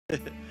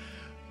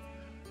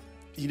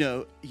You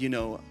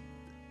know,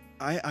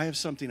 I have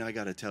something I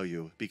got to tell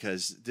you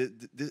because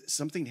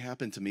something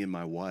happened to me and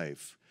my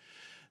wife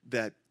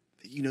that,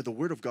 the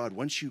Word of God,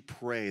 once you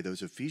pray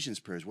those Ephesians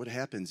prayers, what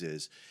happens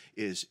is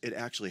it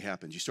actually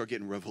happens. You start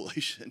getting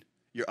revelation.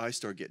 Your eyes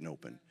start getting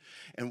open.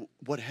 And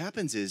what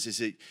happens is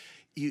that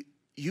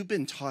you've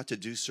been taught to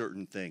do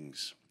certain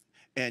things,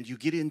 and you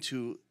get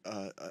into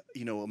a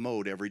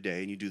mode every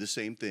day, and you do the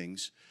same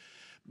things.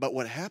 But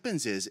what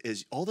happens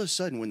is all of a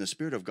sudden, when the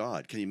Spirit of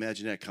God, can you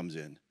imagine that, comes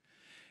in,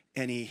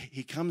 and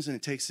he comes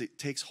and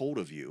takes hold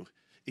of you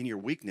in your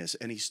weakness,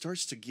 and he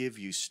starts to give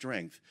you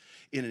strength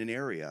in an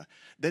area,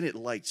 then it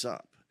lights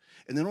up.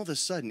 And then all of a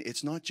sudden,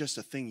 it's not just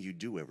a thing you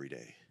do every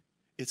day.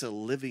 It's a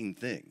living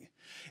thing.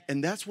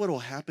 And that's what will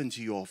happen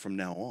to you all from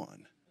now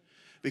on.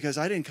 Because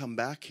I didn't come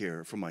back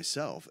here for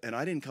myself, and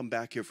I didn't come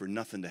back here for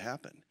nothing to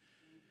happen.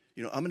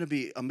 I'm going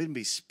to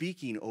be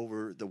speaking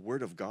over the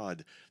Word of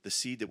God, the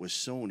seed that was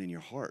sown in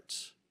your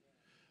hearts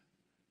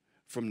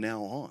from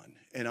now on.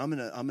 And I'm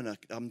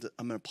going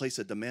to place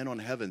a demand on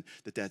heaven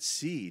that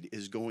seed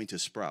is going to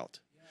sprout.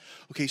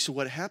 Okay, so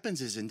what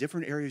happens is in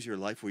different areas of your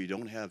life where you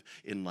don't have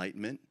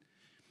enlightenment,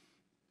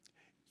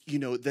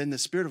 then the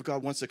Spirit of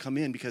God wants to come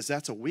in, because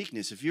that's a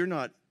weakness. If you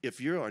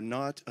are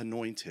not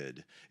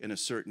anointed in a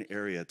certain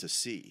area to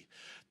see,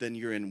 then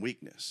you're in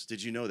weakness.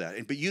 Did you know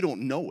that? But you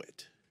don't know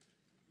it.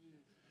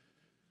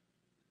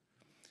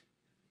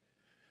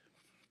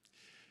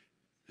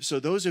 So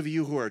those of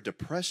you who are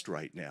depressed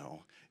right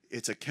now,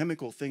 it's a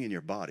chemical thing in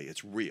your body.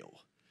 It's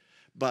real.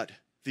 But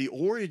the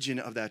origin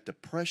of that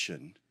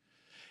depression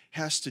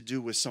has to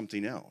do with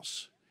something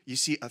else. You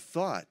see, a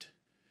thought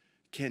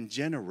can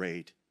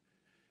generate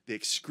the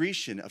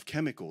excretion of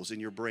chemicals in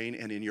your brain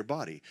and in your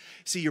body.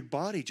 See, your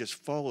body just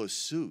follows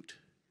suit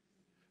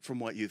from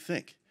what you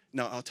think.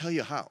 Now, I'll tell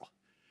you how.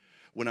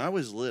 When I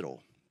was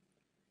little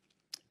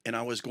and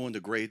I was going to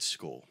grade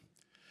school,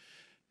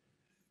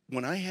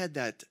 when I had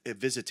that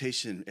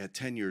visitation at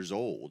 10 years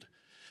old,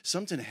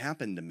 something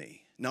happened to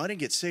me. Now, I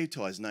didn't get saved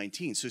till I was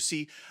 19. So,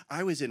 see,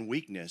 I was in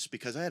weakness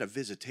because I had a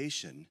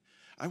visitation.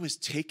 I was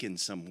taken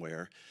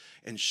somewhere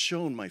and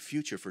shown my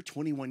future for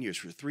 21 years,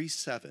 for 3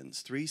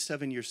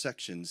 7-year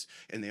sections,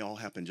 and they all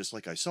happened just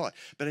like I saw it.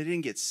 But I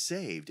didn't get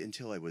saved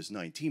until I was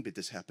 19, but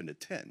this happened at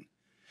 10.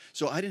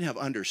 So I didn't have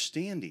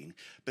understanding,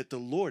 but the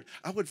Lord,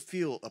 I would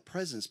feel a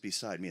presence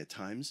beside me at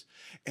times,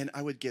 and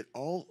I would get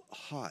all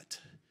hot,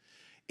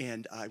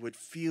 and I would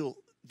feel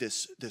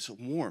this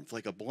warmth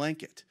like a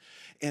blanket.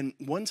 And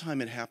one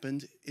time it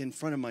happened in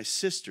front of my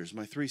sisters,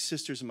 my 3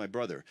 sisters and my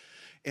brother.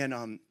 And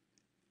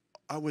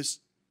I was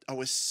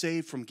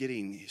saved from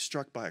getting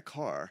struck by a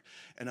car,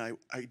 and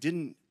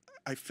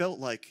I felt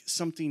like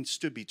something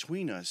stood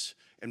between us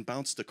and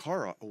bounced the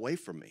car away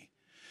from me.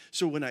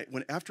 So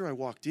after I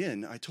walked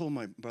in, I told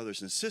my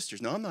brothers and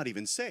sisters, now I'm not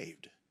even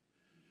saved.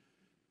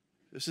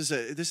 This is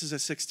a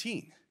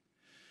 16.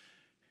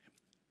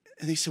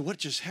 And they said, what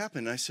just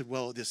happened? And I said,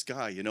 well, this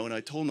guy, and I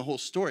told them the whole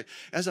story.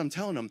 As I'm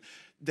telling them,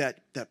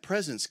 that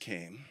presence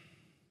came,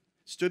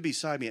 stood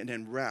beside me, and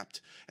then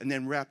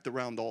wrapped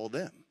around all of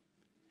them.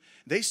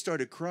 They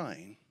started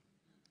crying.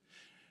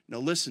 Now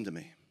listen to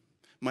me.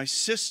 My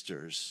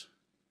sisters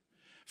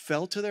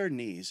fell to their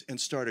knees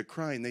and started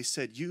crying. They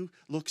said, you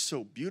look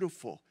so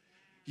beautiful.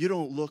 You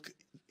don't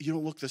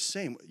look the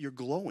same. You're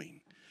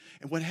glowing.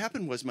 And what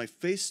happened was my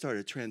face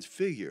started to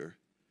transfigure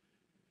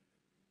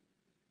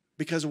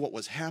because of what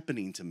was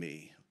happening to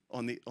me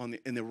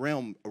in the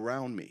realm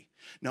around me.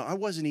 Now, I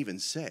wasn't even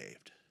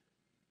saved.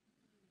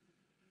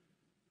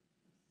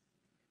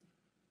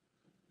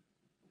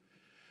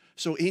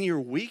 So in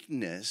your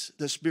weakness,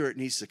 the Spirit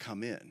needs to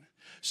come in.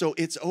 So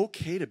it's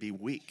okay to be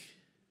weak,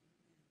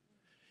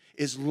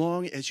 as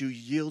long as you're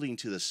yielding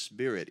to the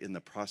Spirit in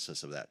the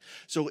process of that.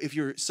 So if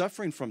you're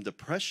suffering from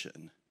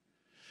depression,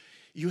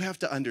 you have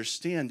to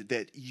understand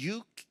that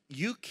you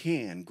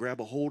can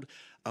grab a hold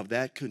of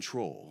that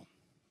control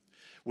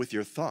with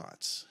your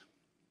thoughts.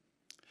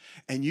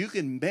 And you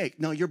can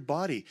now your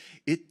body,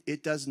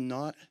 it does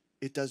not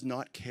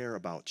care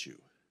about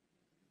you.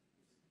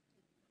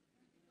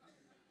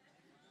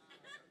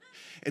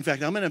 In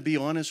fact, I'm going to be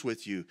honest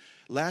with you.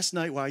 Last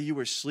night while you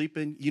were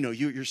sleeping,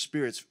 your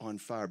spirit's on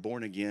fire,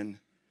 born again.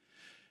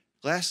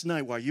 Last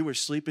night while you were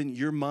sleeping,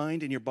 your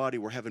mind and your body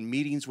were having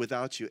meetings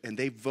without you, and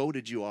they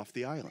voted you off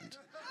the island.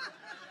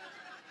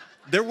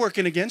 They're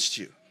working against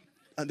you.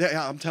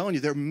 I'm telling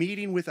you, they're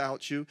meeting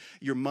without you.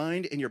 Your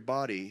mind and your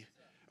body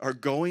are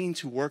going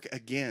to work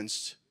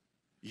against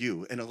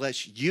you. And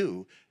unless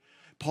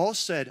Paul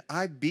said,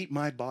 I beat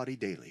my body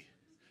daily,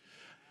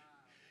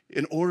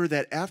 in order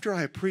that after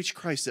I have preached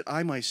Christ, that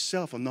I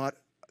myself am not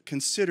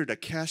considered a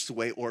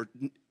castaway or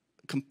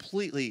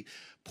completely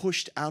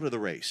pushed out of the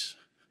race.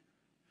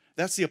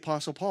 That's the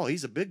Apostle Paul.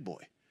 He's a big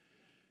boy.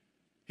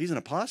 He's an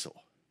apostle.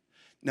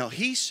 Now,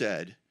 he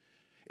said,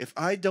 if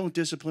I don't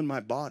discipline my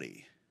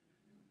body,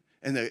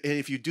 and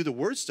if you do the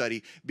word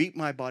study, beat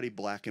my body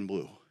black and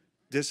blue,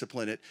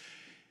 discipline it,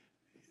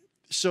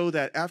 so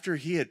that after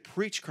he had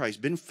preached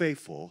Christ, been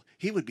faithful,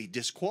 he would be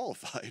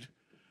disqualified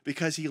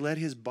because he let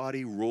his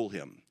body rule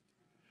him.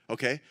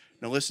 Okay?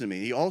 Now listen to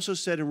me. He also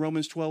said in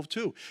Romans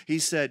 12:2, he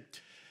said,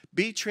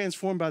 be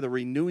transformed by the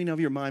renewing of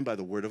your mind by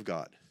the word of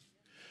God.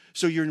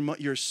 So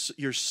your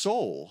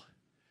soul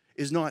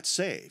is not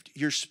saved.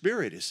 Your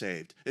spirit is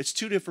saved. It's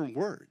two different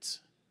words.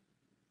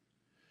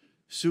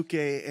 Suke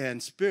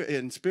and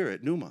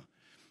spirit, pneuma.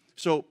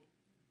 So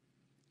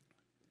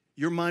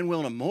your mind, will,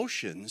 and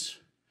emotions,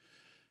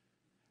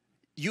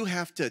 you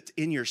have to,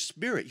 in your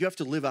spirit, you have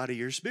to live out of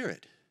your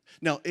spirit.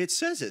 Now, it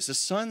says this, the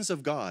sons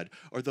of God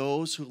are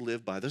those who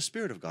live by the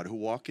Spirit of God, who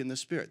walk in the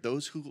Spirit.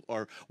 Those who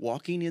are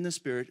walking in the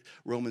Spirit,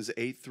 Romans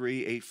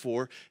 8:3,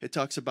 8:4, it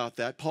talks about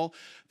that. Paul,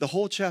 the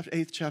whole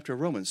 8th chapter of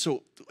Romans.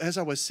 So, as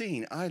I was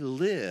saying, I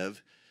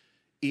live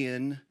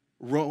in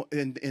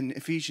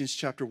Ephesians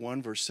chapter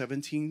 1, verse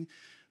 17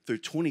 through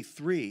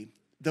 23.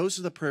 Those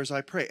are the prayers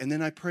I pray. And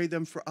then I pray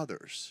them for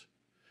others.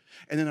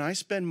 And then I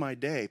spend my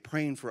day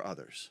praying for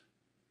others.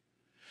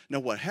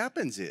 Now, what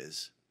happens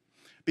is,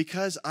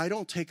 because I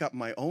don't take up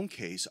my own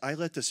case, I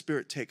let the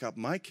Spirit take up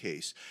my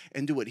case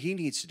and do what he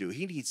needs to do.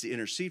 He needs to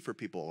intercede for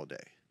people all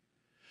day.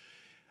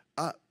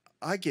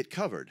 I get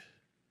covered.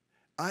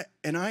 I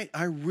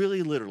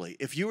really literally,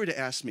 if you were to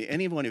ask me,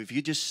 anyone, if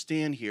you just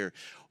stand here,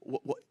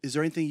 is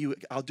there anything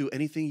I'll do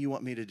anything you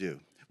want me to do.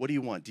 What do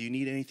you want? Do you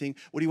need anything?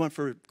 What do you want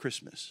for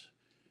Christmas?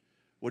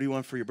 What do you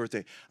want for your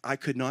birthday? I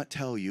could not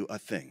tell you a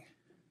thing.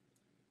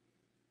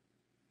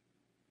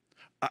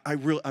 I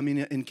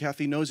mean, and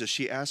Kathy knows this.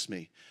 She asked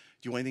me,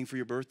 do you want anything for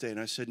your birthday? And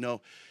I said,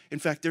 no. In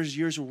fact, there's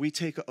years where we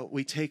take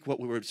what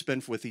we would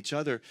spend with each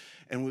other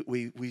and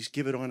we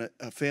give it on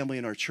a family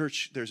in our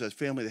church. There's a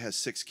family that has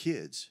 6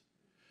 kids.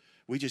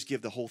 We just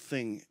give the whole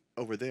thing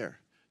over there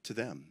to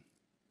them.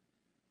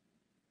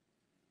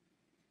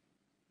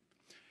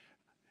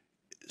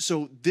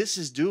 So this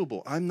is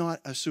doable. I'm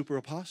not a super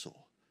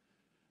apostle.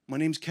 My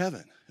name's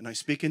Kevin, and I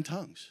speak in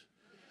tongues.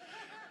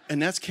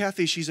 And that's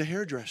Kathy. She's a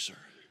hairdresser.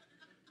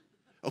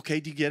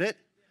 Okay, do you get it?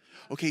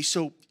 Okay,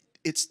 so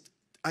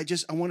I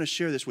want to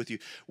share this with you.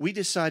 We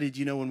decided,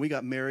 when we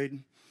got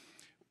married,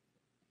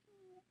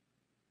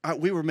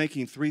 we were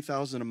making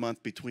 $3,000 a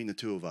month between the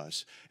two of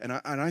us. And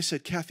I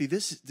said, Kathy,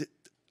 this is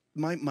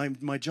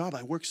my job.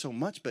 I work so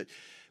much, but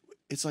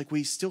it's like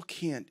we still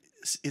can't.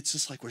 It's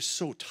just like we're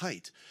so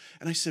tight.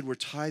 And I said, we're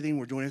tithing,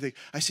 we're doing everything.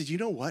 I said, you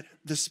know what?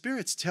 The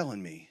Spirit's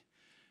telling me.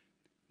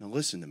 Now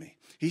listen to me.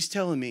 He's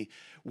telling me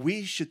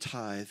we should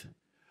tithe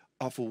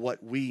off of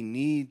what we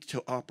need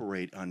to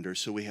operate under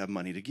so we have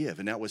money to give.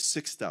 And that was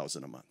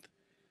 $6,000 a month.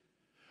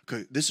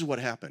 Okay, this is what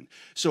happened.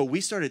 So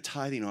we started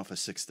tithing off of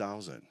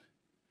 $6,000.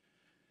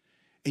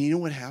 And you know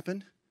what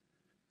happened?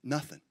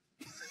 Nothing.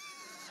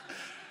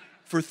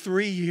 For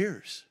 3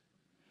 years.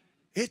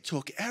 It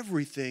took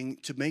everything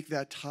to make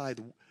that tithe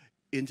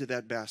into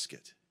that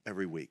basket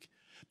every week.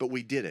 But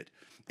we did it.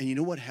 And you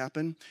know what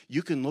happened?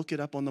 You can look it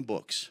up on the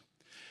books.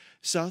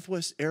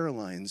 Southwest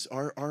Airlines,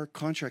 our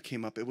contract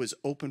came up. It was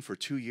open for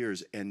 2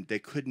 years, and they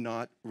could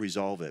not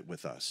resolve it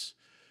with us.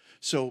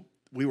 So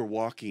we were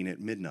walking at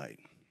midnight.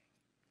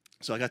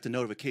 So I got the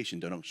notification,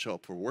 don't show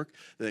up for work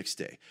the next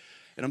day.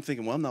 And I'm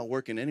thinking, well, I'm not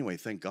working anyway,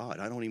 thank God.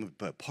 I don't even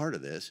be a part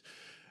of this.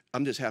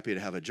 I'm just happy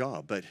to have a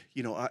job. But,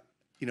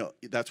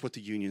 that's what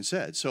the union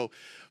said. So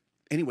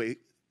anyway,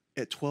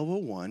 at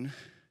 12:01,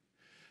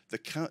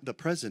 the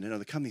president of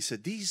the company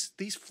said, these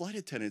flight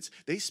attendants,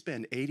 they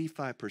spend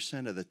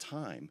 85% of the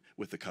time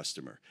with the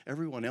customer.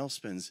 Everyone else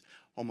spends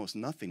almost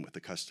nothing with the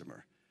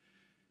customer.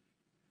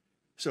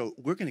 So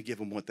we're going to give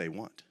them what they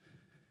want.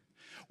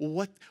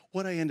 Well,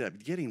 what I ended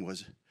up getting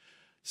was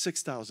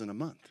 $6,000 a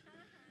month.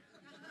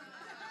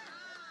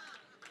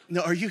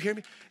 No, are you hearing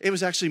me? It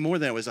was actually more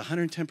than that. It was a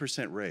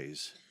 110%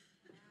 raise.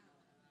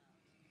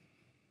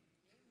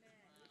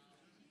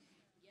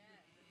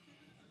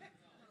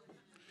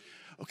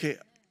 Okay,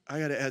 I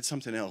got to add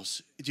something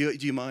else. Do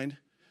you mind?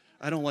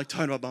 I don't like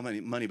talking about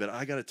money, but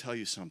I got to tell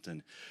you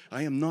something.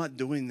 I am not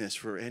doing this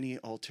for any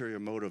ulterior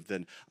motive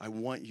than I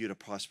want you to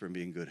prosper and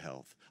be in good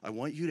health. I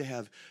want you to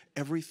have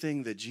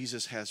everything that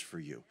Jesus has for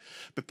you.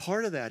 But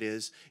part of that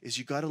is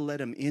you got to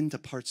let him into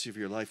parts of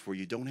your life where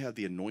you don't have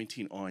the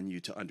anointing on you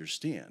to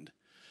understand.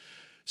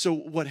 So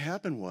what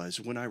happened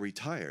was when I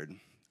retired,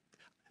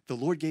 the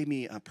Lord gave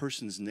me a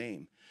person's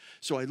name.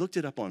 So I looked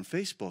it up on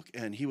Facebook,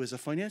 and he was a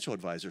financial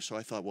advisor. So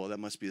I thought, well, that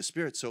must be the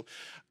Spirit. So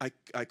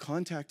I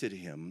contacted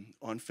him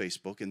on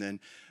Facebook, and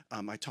then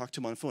I talked to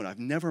him on the phone. I've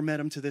never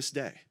met him to this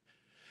day.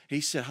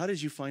 He said, how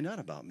did you find out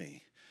about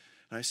me?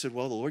 And I said,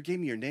 well, the Lord gave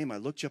me your name. I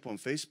looked you up on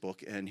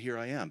Facebook, and here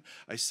I am.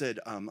 I said,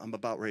 I'm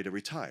about ready to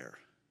retire.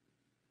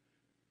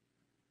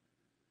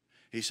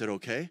 He said,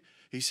 okay.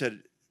 He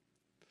said,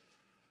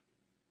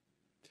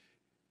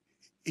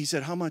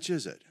 how much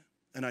is it?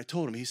 And I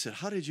told him. He said,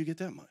 how did you get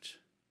that much?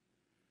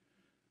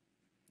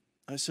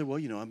 I said, well,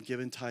 I'm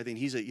giving tithing.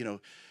 He's a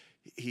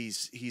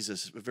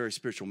very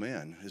spiritual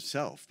man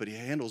himself, but he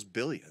handles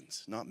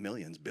billions, not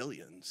millions,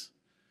 billions.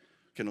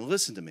 Can you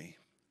listen to me?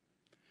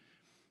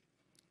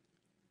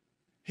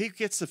 He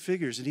gets the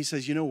figures, and he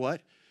says, you know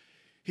what?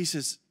 He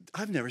says,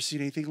 I've never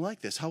seen anything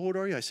like this. How old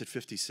are you? I said,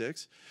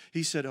 56.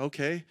 He said,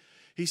 okay.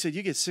 He said,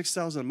 you get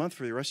 $6,000 a month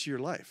for the rest of your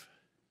life.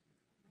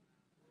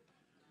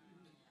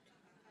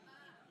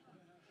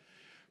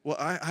 Well,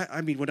 I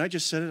mean, when I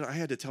just said it, I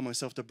had to tell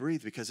myself to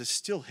breathe because it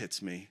still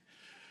hits me.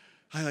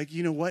 I like,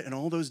 you know what? And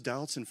all those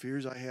doubts and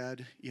fears I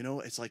had,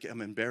 it's like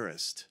I'm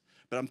embarrassed.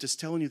 But I'm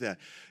just telling you that.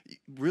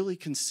 Really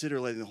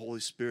consider letting the Holy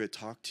Spirit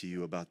talk to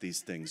you about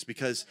these things,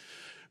 because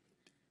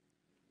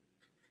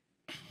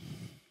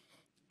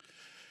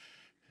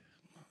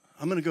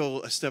I'm going to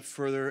go a step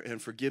further, and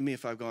forgive me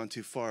if I've gone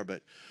too far,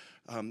 but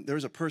there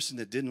was a person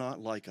that did not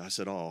like us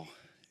at all,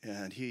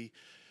 and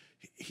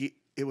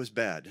it was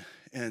bad.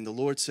 And the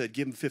Lord said,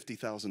 give him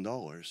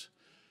 $50,000.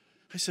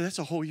 I said, that's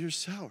a whole year's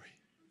salary.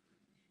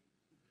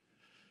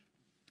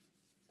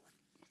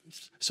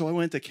 So I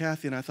went to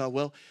Kathy and I thought,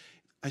 well,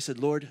 I said,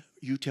 Lord,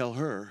 you tell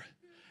her.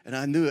 And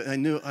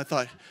I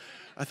thought,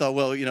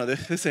 well,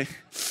 this ain't,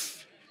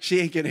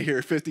 she ain't going to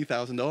hear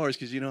 $50,000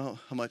 because you know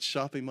how much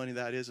shopping money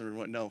that is or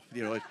what? No,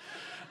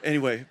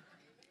 Anyway,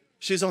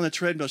 she's on the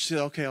treadmill. She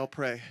said, okay, I'll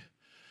pray.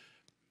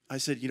 I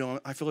said,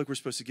 I feel like we're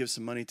supposed to give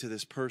some money to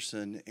this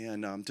person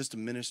and just to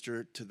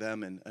minister to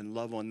them and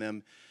love on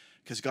them,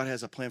 because God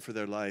has a plan for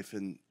their life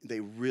and they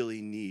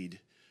really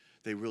need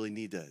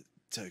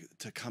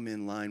to come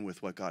in line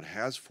with what God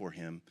has for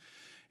him.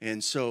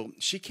 And so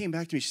she came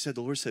back to me. She said,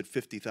 the Lord said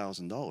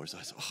 $50,000.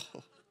 I said,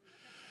 oh.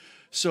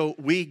 So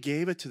we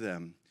gave it to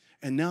them,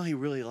 and now he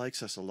really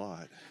likes us a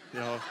lot,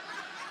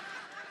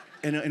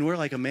 And we're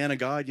like a man of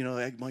God,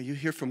 well, you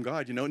hear from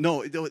God,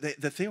 No,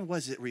 the thing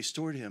was, it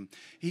restored him.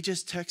 He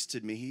just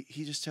texted me.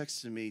 He just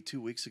texted me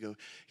 2 weeks ago.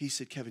 He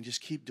said, Kevin,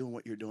 just keep doing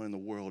what you're doing in the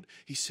world.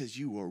 He says,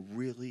 you are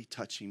really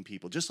touching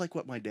people, just like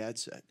what my dad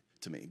said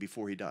to me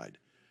before he died.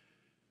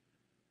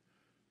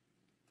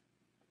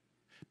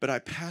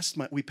 But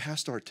we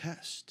passed our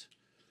test.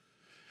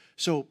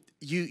 So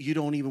you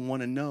don't even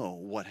want to know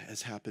what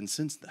has happened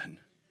since then.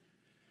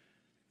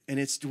 And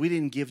we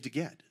didn't give to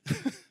get.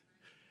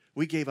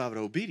 We gave out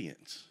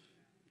obedience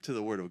to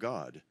the Word of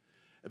God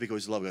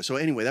because we love God. So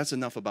anyway, that's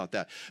enough about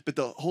that. But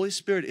the Holy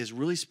Spirit is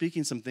really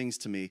speaking some things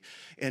to me,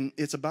 and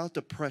it's about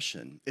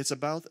depression. It's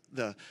about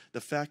the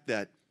fact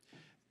that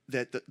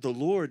the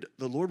Lord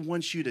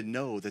wants you to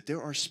know that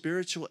there are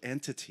spiritual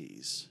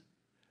entities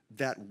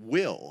that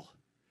will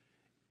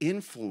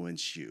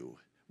influence you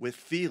with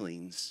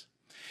feelings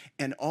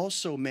and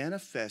also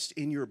manifest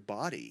in your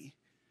body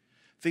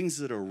things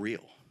that are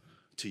real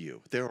to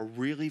you. They are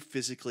really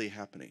physically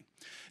happening.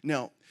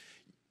 Now,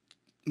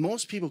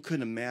 most people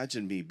couldn't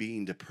imagine me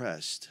being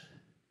depressed,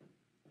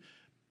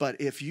 but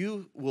if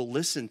you will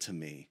listen to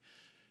me,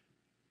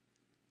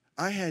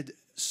 I had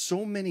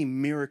so many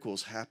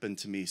miracles happen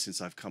to me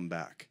since I've come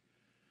back.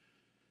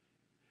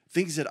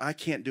 Things that I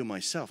can't do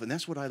myself, and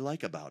that's what I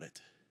like about it.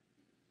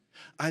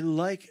 I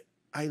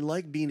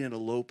like being in a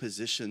low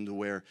position to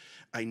where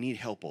I need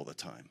help all the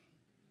time.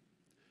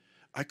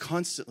 I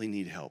constantly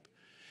need help.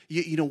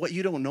 You know what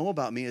you don't know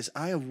about me is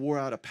I have wore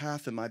out a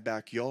path in my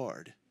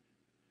backyard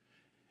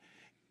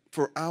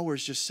for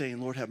hours just saying,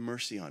 Lord, have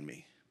mercy on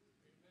me.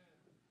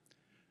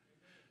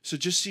 So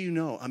just so you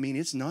know,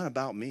 it's not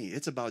about me.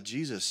 It's about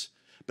Jesus,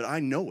 but I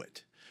know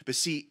it. But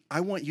see,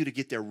 I want you to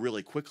get there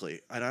really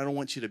quickly, and I don't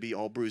want you to be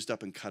all bruised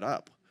up and cut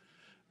up.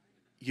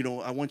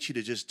 I want you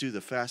to just do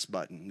the fast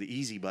button, the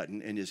easy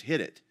button, and just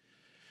hit it,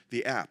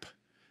 the app,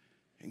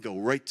 and go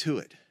right to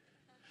it.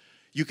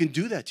 You can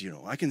do that,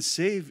 I can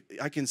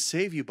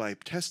save you by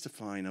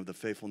testifying of the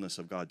faithfulness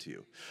of God to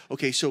you.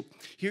 Okay, so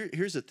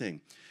here's the thing.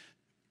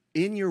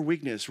 In your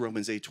weakness,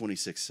 Romans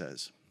 8:26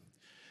 says,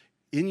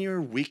 in your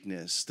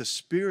weakness, the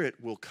Spirit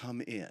will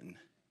come in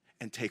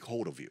and take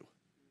hold of you.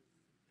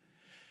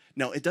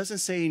 Now, it doesn't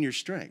say in your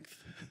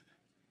strength.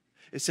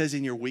 It says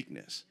in your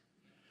weakness.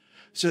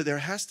 So there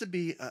has to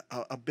be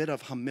a bit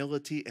of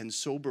humility and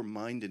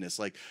sober-mindedness,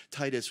 like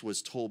Titus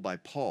was told by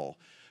Paul.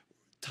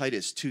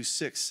 Titus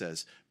 2:6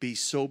 says, be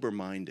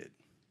sober-minded.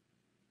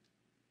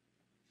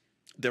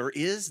 There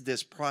is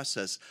this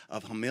process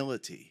of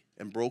humility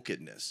and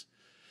brokenness.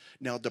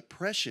 Now,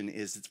 depression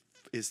is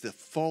the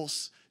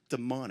false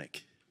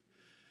demonic.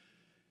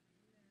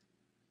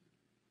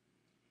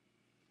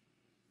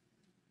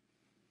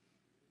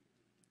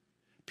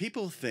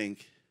 People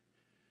think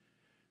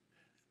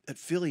that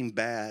feeling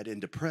bad and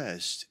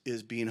depressed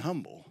is being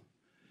humble,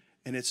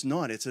 and it's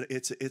not. It's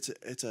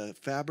a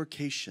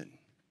fabrication.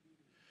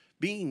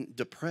 Being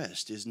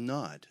depressed is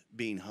not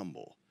being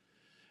humble,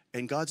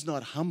 and God's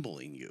not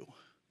humbling you.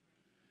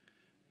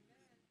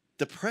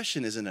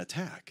 Depression is an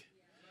attack,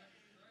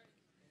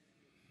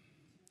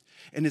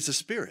 and it's a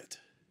spirit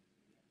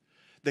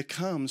that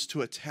comes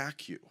to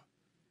attack you.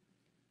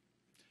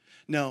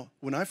 Now,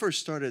 when I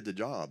first started the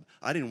job,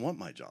 I didn't want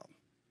my job.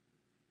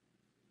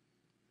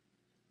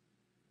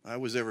 I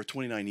was there for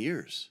 29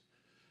 years,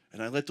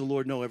 and I let the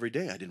Lord know every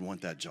day I didn't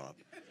want that job.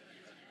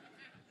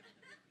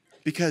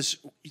 Because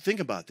think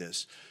about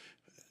this,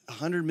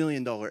 $100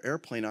 million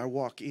airplane, I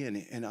walk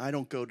in and I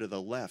don't go to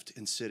the left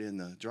and sit in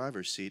the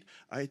driver's seat.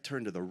 I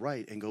turn to the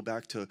right and go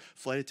back to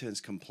flight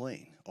attendants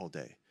complain all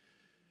day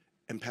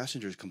and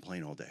passengers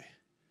complain all day.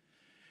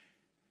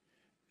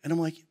 And I'm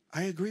like,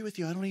 I agree with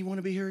you. I don't even want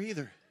to be here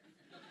either.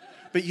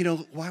 But, you know,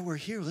 while we're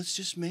here, let's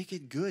just make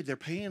it good. They're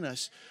paying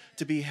us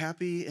to be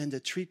happy and to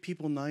treat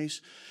people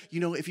nice.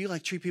 You know, if you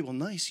like treat people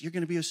nice, you're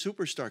going to be a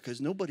superstar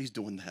because nobody's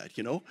doing that,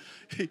 you know?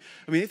 I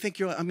mean, they think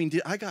you're, I mean,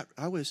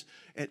 I was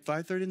at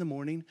 5:30 in the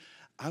morning.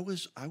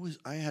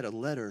 I had a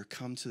letter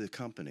come to the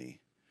company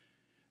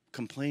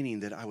complaining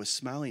that I was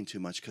smiling too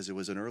much because it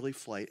was an early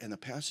flight and the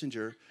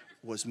passenger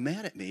was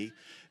mad at me. He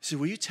said,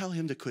 will you tell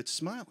him to quit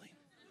smiling?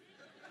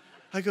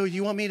 I go,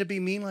 you want me to be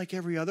mean like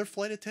every other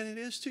flight attendant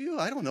is to you?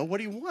 I don't know. What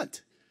do you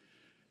want?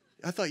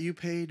 I thought you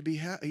paid to be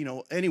happy. You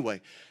know, anyway.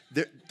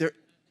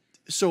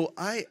 So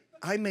I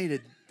made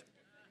it.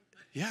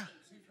 Yeah.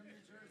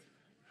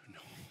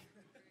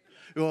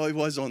 No. Well, it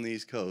was on the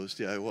East Coast.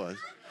 Yeah, it was.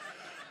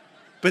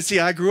 But see,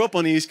 I grew up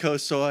on the East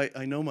Coast, so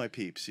I know my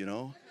peeps, you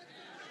know.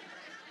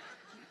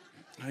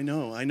 I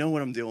know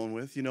what I'm dealing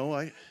with, you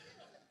know.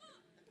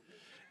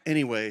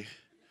 Anyway,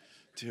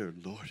 dear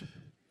Lord.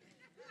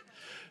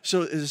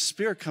 So the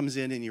Spirit comes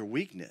in your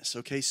weakness,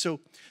 okay?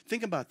 So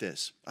think about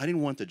this. I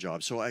didn't want the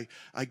job. So I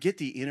get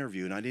the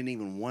interview, and I didn't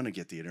even want to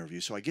get the interview.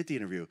 So I get the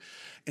interview,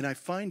 and I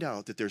find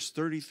out that there's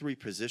 33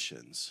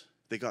 positions.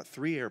 They got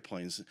 3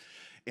 airplanes,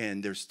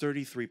 and there's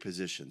 33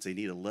 positions. They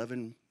need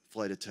 11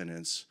 flight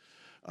attendants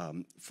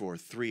for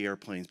 3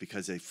 airplanes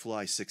because they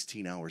fly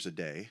 16 hours a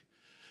day.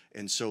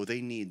 And so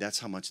that's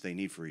how much they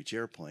need for each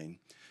airplane.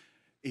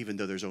 Even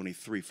though there's only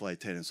 3 flight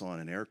attendants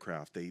on an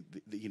aircraft,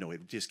 you know,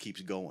 it just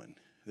keeps going.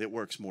 It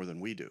works more than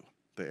we do,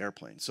 the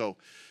airplane. So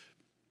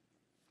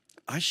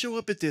I show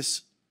up at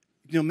this,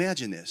 you know,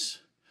 imagine this.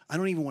 I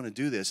don't even want to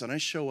do this. And I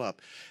show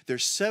up.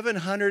 There's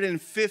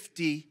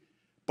 750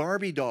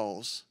 Barbie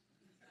dolls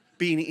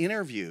being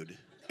interviewed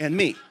and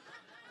me.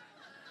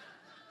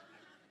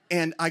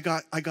 And I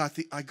got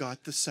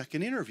the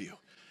second interview.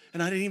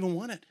 And I didn't even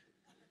want it.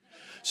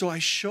 So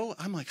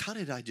I'm like, how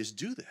did I just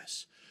do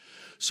this?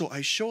 So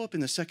I show up in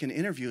the second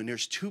interview, and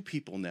there's 2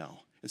 people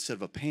now instead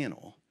of a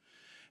panel.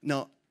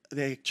 Now,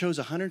 they chose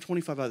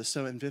 125 out of the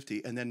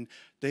 750, and then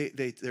they're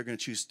going to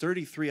choose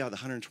 33 out of the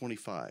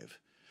 125.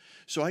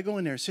 So I go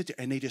in there and sit there,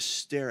 and they just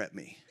stare at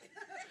me.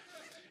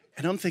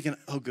 And I'm thinking,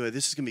 oh, good,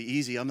 this is going to be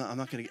easy. I'm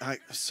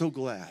so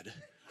glad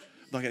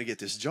I'm not going to get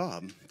this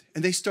job.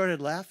 And they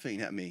started laughing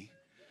at me.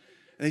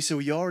 And they said,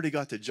 well, you already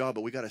got the job,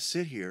 but we got to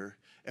sit here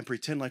and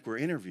pretend like we're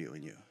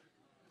interviewing you.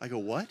 I go,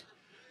 what?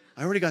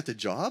 I already got the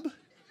job?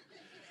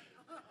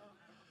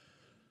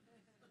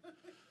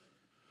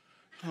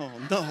 Oh,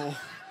 no.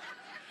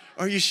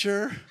 Are you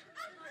sure?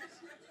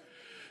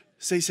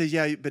 So they say,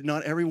 yeah, but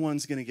not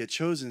everyone's going to get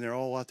chosen. They're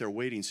all out there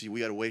waiting, so we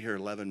got to wait here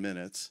 11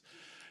 minutes.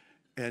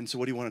 And so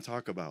what do you want to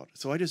talk about?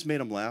 So I just made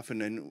them laugh,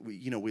 and then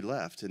we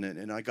left,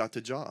 and I got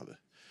the job.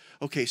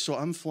 Okay, so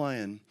I'm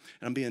flying,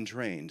 and I'm being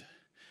trained.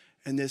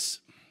 And this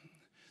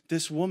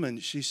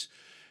woman,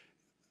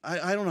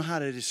 I don't know how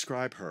to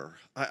describe her,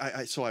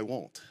 so I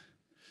won't.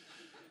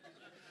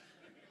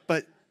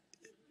 But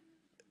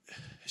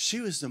she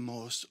was the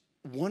most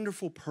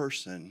wonderful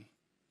person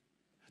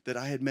that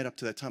I had met up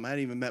to that time. I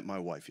hadn't even met my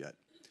wife yet.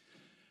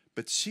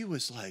 But she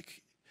was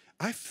like,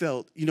 I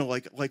felt, you know,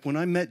 like when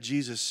I met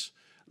Jesus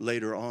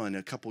later on,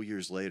 a couple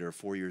years later,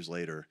 4 years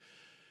later,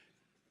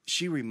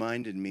 she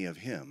reminded me of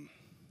him.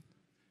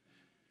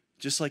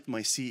 Just like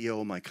my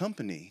CEO of my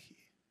company,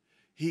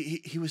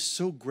 he was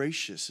so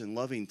gracious and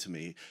loving to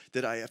me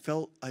that I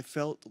felt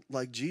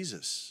like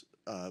Jesus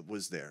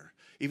was there,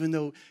 even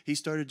though he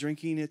started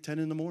drinking at 10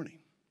 in the morning.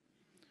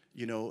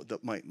 You know,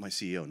 my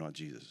CEO, not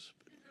Jesus.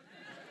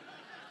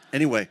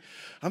 Anyway,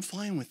 I'm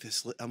flying with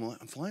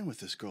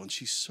this girl, and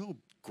she's so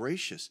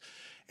gracious.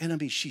 And I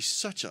mean, she's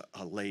such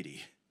a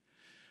lady.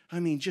 I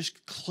mean,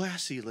 just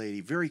classy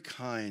lady, very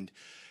kind.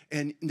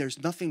 And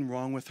there's nothing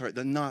wrong with her.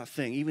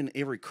 Nothing. Even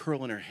every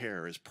curl in her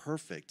hair is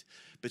perfect.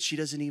 But she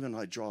doesn't even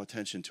like draw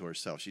attention to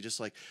herself. She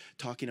just like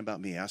talking about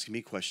me, asking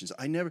me questions.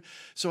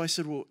 So I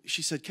said, well,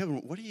 she said, Kevin,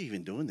 what are you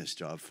even doing this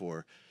job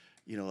for?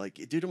 You know, like,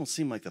 you don't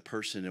seem like the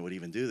person that would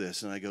even do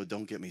this. And I go,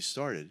 don't get me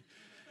started.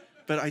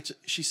 But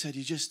she said,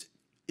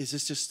 is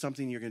this just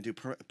something you're going to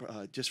do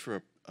just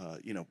for,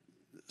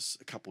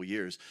 a couple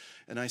years?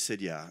 And I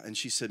said, yeah. And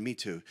she said, me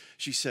too.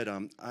 She said,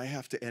 I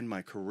have to end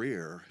my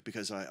career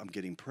because I'm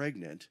getting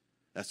pregnant.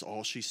 That's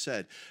all she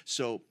said.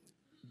 So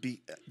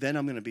then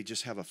I'm going to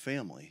just have a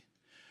family.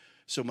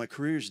 So my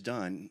career's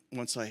done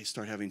once I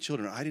start having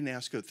children. I didn't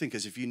ask her a thing,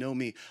 because if you know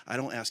me, I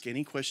don't ask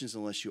any questions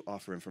unless you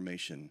offer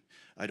information.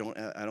 I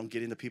don't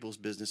get into people's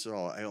business at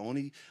all. I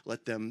only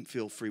let them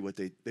feel free what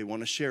they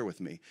want to share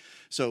with me.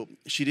 So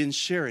she didn't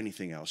share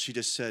anything else. She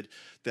just said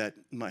that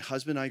my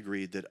husband and I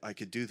agreed that I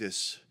could do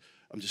this.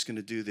 I'm just going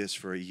to do this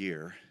for a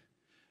year,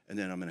 and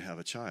then I'm going to have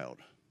a child.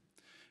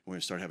 We're going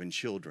to start having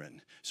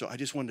children. So I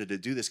just wanted to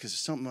do this because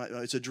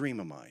it's a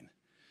dream of mine.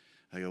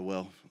 I go,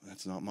 well,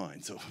 that's not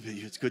mine, so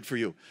it's good for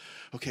you.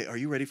 Okay, are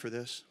you ready for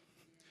this?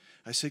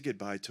 I said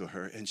goodbye to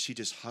her, and she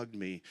just hugged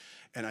me,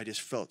 and I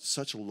just felt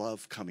such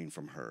love coming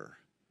from her.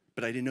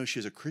 But I didn't know she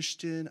was a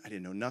Christian. I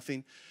didn't know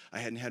nothing. I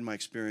hadn't had my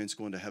experience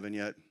going to heaven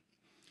yet.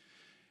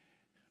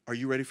 Are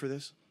you ready for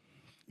this?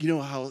 You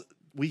know how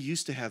we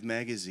used to have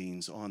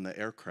magazines on the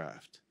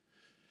aircraft.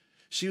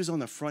 She was on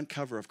the front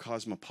cover of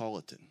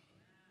Cosmopolitan.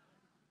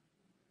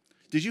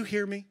 Did you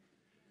hear me?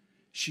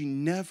 She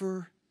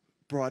never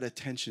brought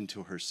attention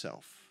to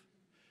herself.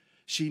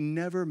 She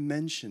never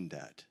mentioned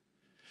that.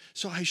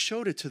 So I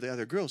showed it to the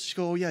other girls. She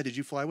go, oh yeah, did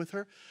you fly with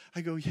her?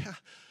 I go, yeah.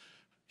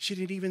 She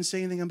didn't even say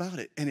anything about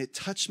it. And it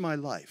touched my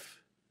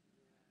life.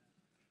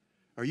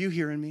 Are you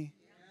hearing me?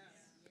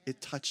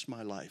 It touched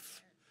my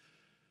life.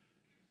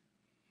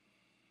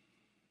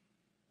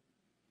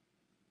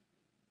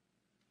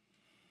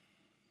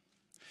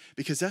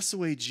 Because that's the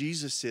way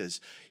Jesus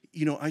is.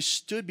 You know, I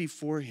stood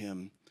before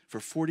him for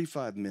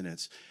 45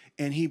 minutes,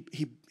 and he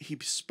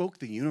spoke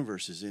the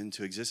universes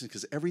into existence,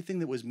 because everything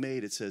that was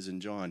made, it says in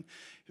John,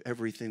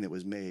 everything that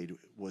was made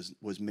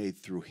was made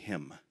through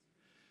him.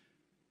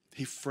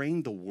 He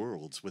framed the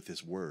worlds with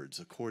his words,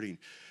 according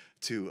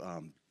to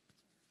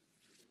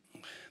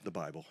the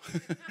Bible.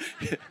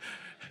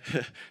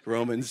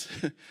 Romans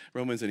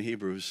and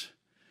Hebrews.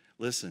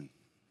 Listen.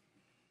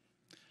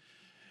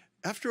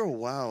 After a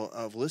while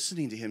of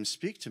listening to him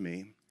speak to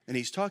me, and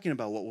he's talking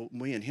about what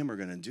we and him are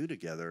going to do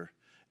together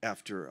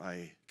after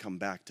I come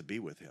back to be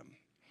with him.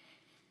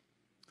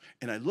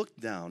 And I looked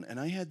down, and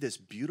I had this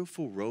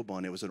beautiful robe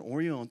on. It was an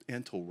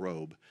oriental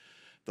robe,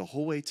 the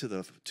whole way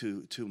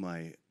to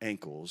my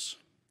ankles,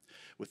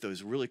 with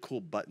those really cool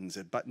buttons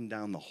that buttoned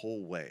down the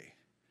whole way,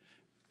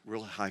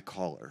 real high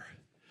collar.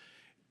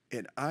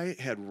 And I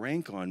had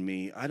rank on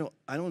me. I don't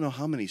know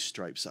how many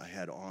stripes I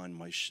had on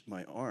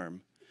my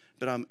arm.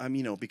 But I'm,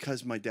 you know,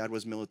 because my dad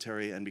was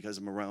military and because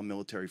I'm around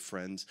military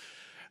friends,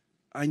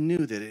 I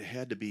knew that it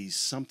had to be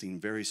something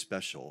very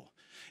special.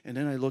 And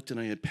then I looked, and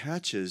I had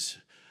patches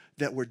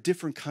that were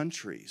different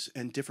countries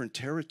and different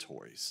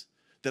territories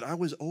that I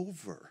was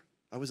over.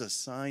 I was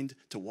assigned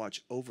to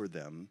watch over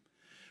them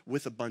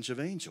with a bunch of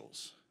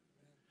angels.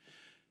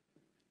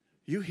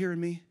 You hearing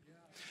me?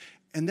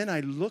 And then I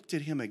looked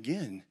at him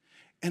again,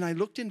 and I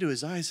looked into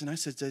his eyes, and I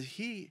said, does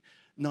he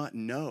not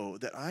know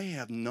that I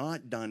have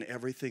not done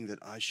everything that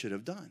I should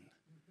have done?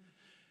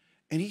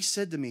 And he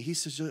said to me, he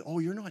says, oh,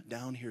 you're not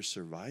down here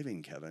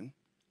surviving, Kevin.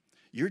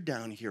 You're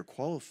down here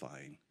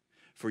qualifying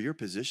for your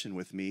position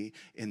with me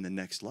in the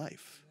next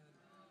life.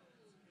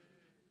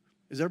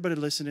 Is everybody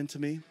listening to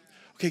me?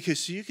 Okay,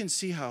 so you can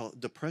see how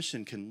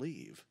depression can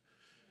leave.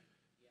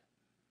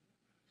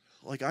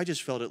 Like, I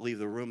just felt it leave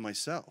the room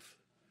myself.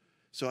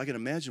 So I can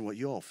imagine what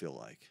you all feel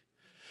like.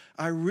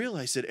 I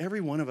realize that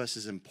every one of us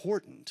is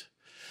important.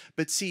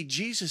 But see,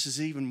 Jesus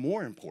is even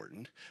more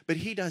important, but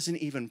he doesn't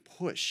even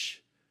push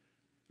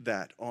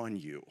that on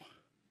you.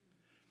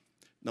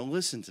 Now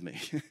listen to me.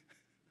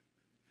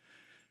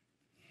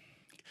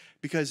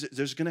 Because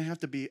there's going to have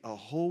to be a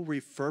whole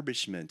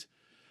refurbishment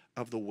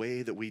of the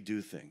way that we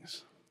do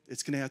things.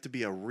 It's going to have to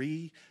be a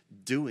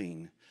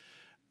redoing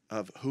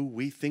of who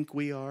we think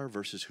we are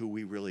versus who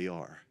we really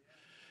are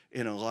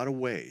in a lot of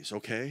ways,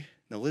 okay?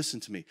 Now listen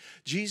to me.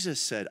 Jesus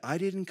said, I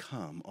didn't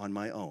come on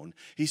my own.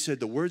 He said,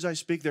 the words I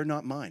speak, they're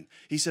not mine.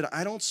 He said,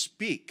 I don't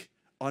speak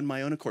on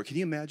my own accord. Can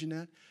you imagine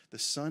that? The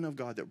Son of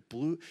God that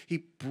he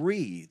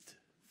breathed.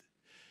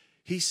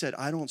 He said,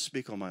 I don't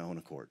speak on my own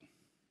accord.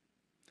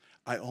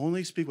 I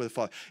only speak with the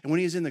Father. And when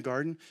he was in the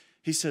garden,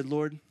 he said,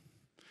 Lord,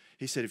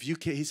 he said,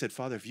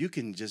 Father, if you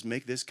can just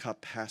make this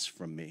cup pass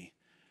from me,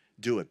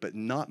 do it, but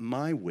not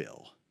my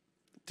will.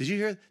 Did you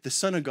hear? The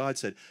Son of God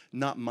said,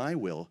 not my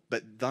will,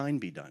 but thine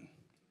be done.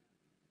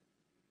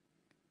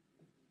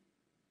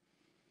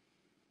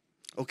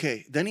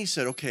 Okay, then he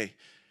said, okay,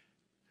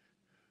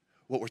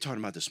 what we're talking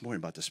about this morning,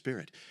 about the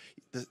Spirit.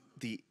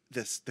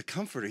 The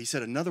Comforter, he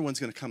said, another one's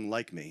going to come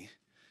like me,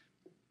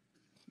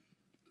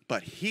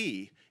 but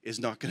he is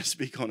not going to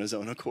speak on his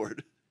own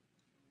accord.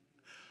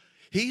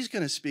 He's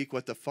going to speak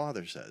what the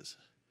Father says.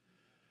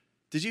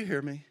 Did you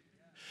hear me?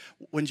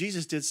 When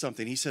Jesus did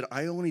something, he said,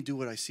 I only do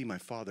what I see my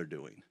Father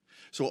doing.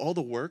 So all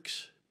the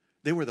works,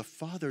 they were the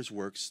Father's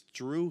works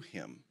through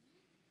him.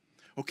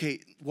 Okay,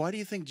 why do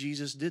you think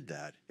Jesus did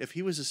that? If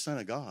he was the Son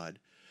of God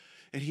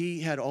and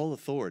he had all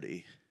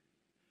authority,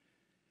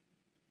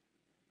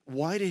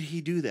 why did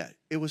he do that?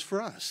 It was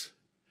for us.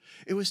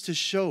 It was to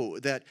show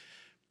that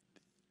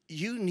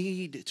you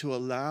need to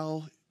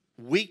allow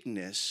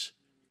weakness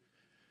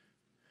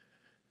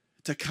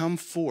to come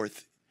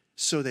forth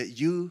so that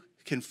you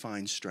can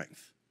find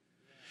strength.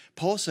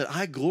 Paul said,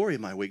 I glory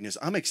in my weakness.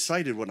 I'm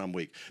excited when I'm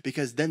weak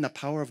because then the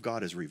power of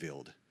God is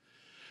revealed.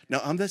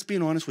 Now, I'm just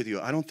being honest with you.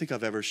 I don't think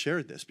I've ever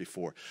shared this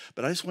before,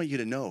 but I just want you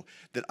to know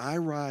that I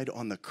ride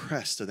on the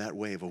crest of that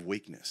wave of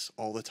weakness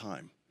all the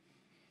time.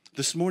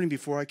 This morning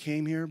before I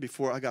came here,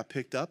 before I got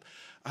picked up,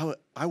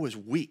 I was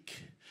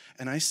weak.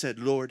 And I said,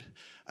 Lord,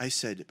 I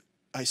said,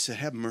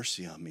 have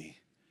mercy on me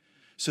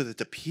so that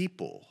the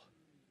people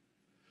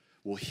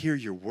will hear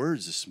your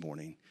words this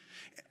morning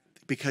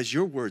because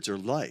your words are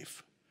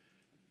life.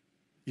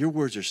 Your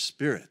words are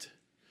spirit.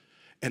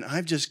 And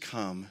I've just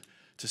come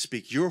to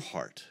speak your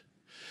heart.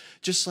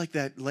 Just like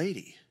that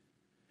lady.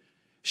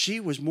 She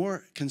was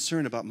more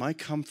concerned about my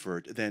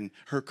comfort than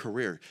her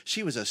career.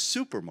 She was a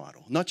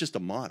supermodel, not just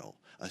a model,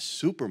 a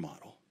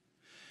supermodel.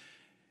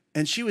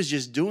 And she was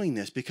just doing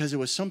this because it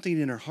was something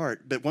in her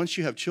heart. But once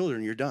you have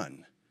children, you're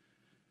done.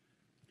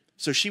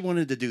 So she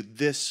wanted to do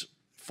this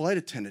flight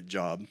attendant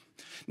job.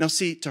 Now,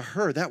 see, to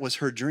her, that was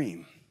her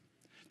dream.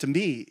 To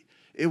me,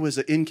 it was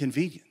an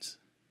inconvenience.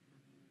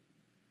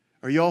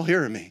 Are you all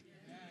hearing me?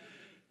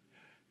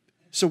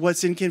 So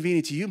what's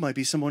inconvenient to you might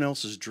be someone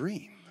else's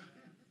dream.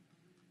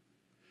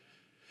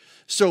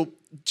 So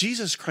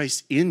Jesus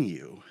Christ in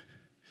you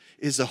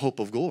is the hope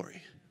of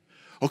glory.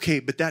 Okay,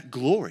 but that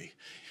glory,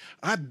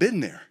 I've been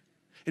there.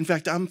 In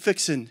fact, I'm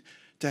fixing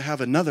to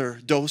have another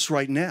dose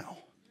right now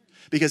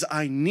because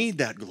I need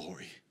that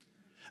glory.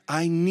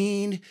 I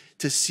need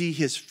to see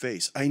his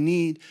face. I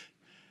need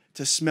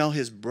to smell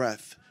his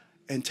breath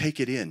and take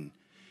it in.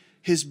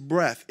 His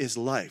breath is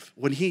life.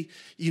 When he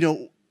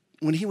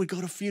would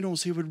go to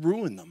funerals, he would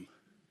ruin them.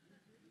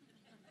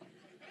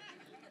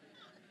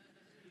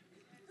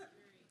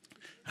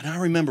 And I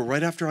remember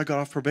right after I got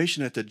off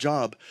probation at the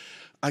job,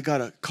 I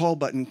got a call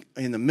button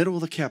in the middle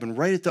of the cabin,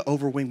 right at the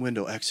overwing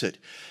window exit.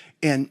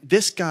 And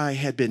this guy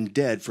had been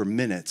dead for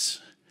minutes.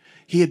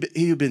 He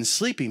had been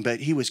sleeping, but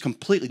he was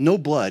completely, no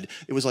blood.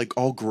 It was like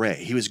all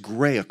gray. He was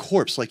gray, a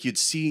corpse like you'd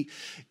see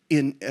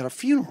at a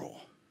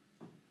funeral.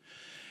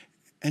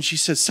 And she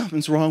said,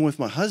 something's wrong with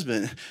my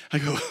husband. I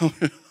go,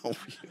 oh,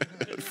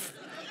 yes.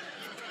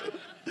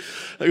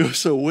 I go,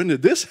 so when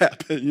did this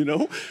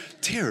happen,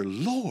 Dear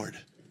Lord.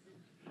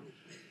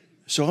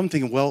 So I'm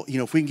thinking, well,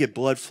 if we can get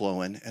blood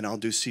flowing and I'll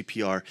do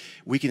CPR,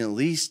 we can at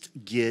least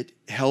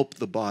help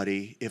the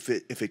body. If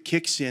it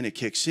kicks in, it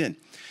kicks in.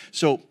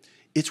 So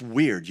it's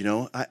weird,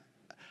 I've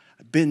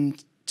been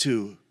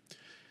to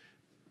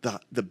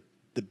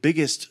the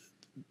biggest,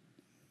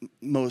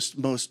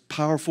 most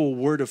powerful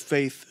word of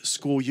faith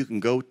school you can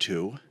go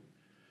to.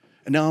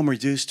 And now I'm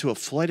reduced to a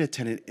flight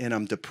attendant and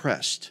I'm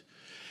depressed.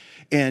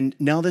 And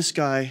now this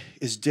guy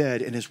is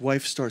dead and his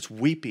wife starts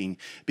weeping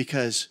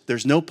because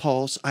there's no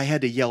pulse. I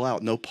had to yell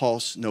out, no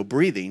pulse, no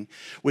breathing,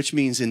 which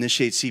means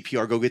initiate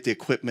CPR, go get the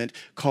equipment,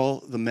 call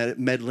the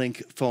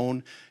MedLink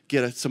phone,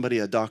 get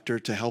a doctor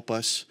to help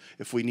us.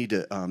 If we need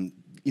to,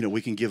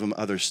 we can give them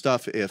other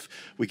stuff if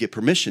we get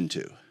permission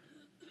to,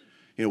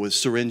 with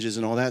syringes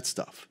and all that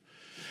stuff.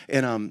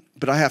 And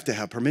but I have to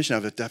have permission. I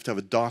have to have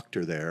a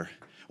doctor there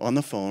on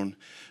the phone.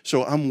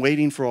 So I'm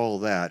waiting for all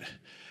of that.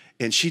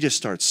 And she just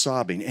starts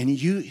sobbing. And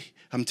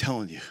I'm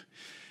telling you,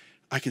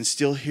 I can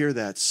still hear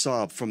that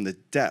sob from the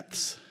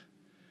depths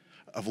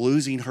of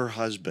losing her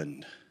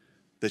husband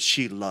that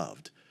she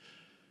loved.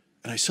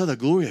 And I saw the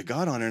glory of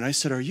God on her. And I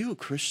said, are you a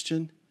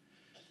Christian?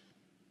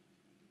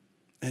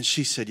 And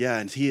she said, yeah,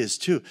 and he is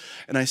too.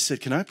 And I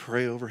said, can I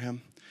pray over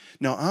him?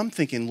 Now, I'm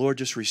thinking, Lord,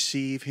 just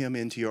receive him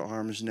into your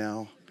arms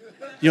now.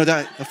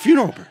 A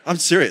funeral. I'm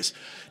serious.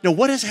 Now,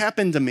 what has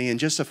happened to me in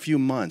just a few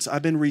months?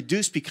 I've been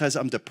reduced because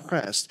I'm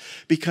depressed,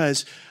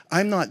 because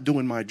I'm not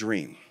doing my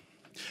dream.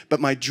 But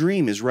my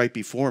dream is right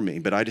before me,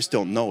 but I just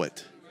don't know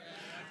it.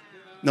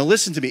 Now,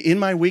 listen to me. In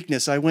my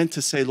weakness, I went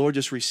to say, Lord,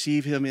 just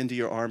receive him into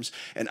your arms.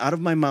 And out of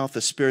my mouth,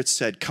 the Spirit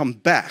said, come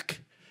back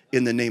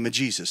in the name of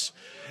Jesus.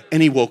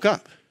 And he woke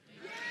up.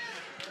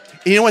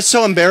 You know what's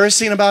so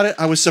embarrassing about it?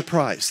 I was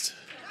surprised.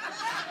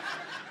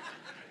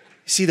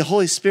 See, the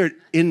Holy Spirit,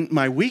 in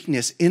my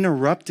weakness,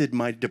 interrupted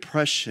my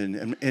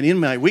depression. And in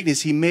my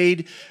weakness, he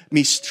made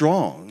me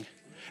strong.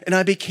 And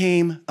I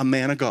became a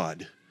man of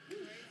God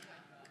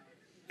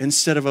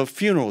instead of a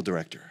funeral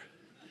director.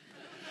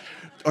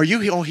 Are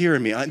you all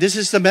hearing me? This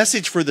is the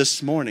message for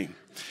this morning.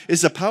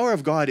 Is the power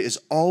of God is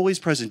always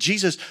present.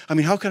 Jesus,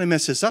 how can I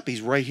mess this up?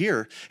 He's right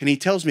here. And he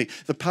tells me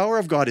the power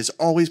of God is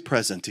always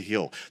present to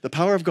heal. The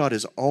power of God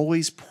is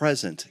always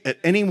present at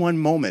any one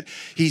moment.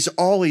 He's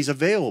always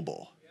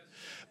available.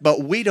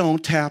 But we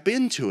don't tap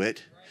into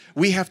it.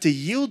 We have to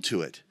yield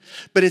to it.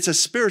 But it's a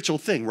spiritual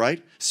thing,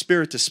 right?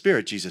 Spirit to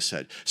spirit, Jesus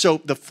said.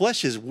 So the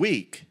flesh is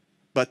weak,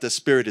 but the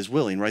spirit is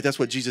willing, right? That's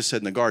what Jesus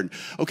said in the garden.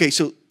 Okay,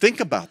 so think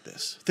about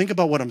this. Think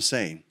about what I'm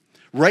saying.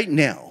 Right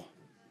now,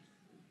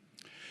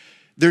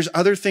 there's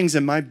other things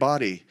in my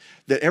body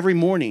that every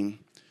morning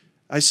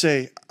I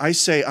say,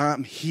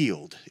 I'm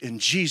healed in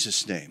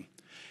Jesus' name.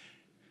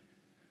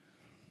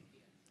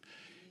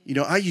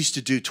 I used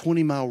to do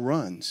 20-mile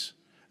runs.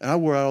 And I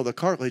wore out all the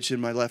cartilage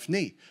in my left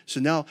knee. So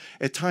now,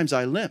 at times,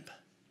 I limp.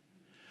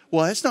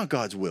 Well, that's not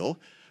God's will.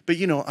 But,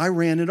 I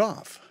ran it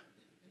off.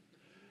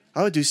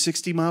 I would do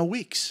 60-mile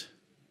weeks.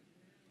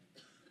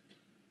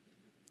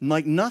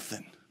 Like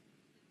nothing.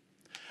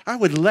 I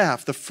would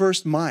laugh the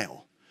first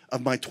mile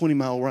of my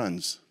 20-mile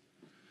runs.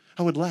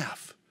 I would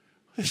laugh.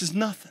 This is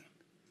nothing.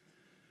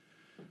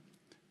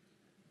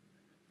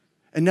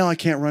 And now I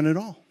can't run at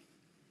all.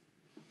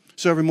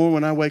 So every morning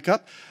when I wake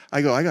up,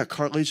 I got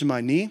cartilage in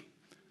my knee.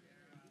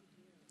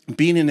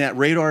 Being in that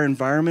radar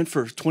environment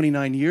for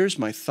 29 years,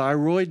 my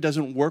thyroid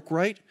doesn't work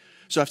right,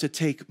 so I have to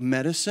take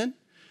medicine.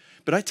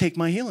 But I take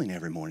my healing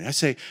every morning. I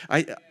say,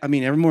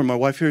 every morning my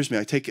wife hears me.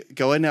 I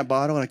go in that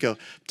bottle and I go,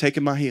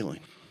 taking my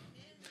healing.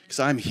 Because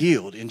I'm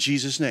healed in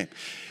Jesus' name.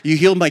 You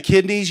healed my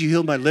kidneys, you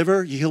healed my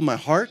liver, you healed my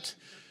heart.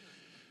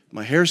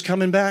 My hair's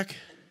coming back.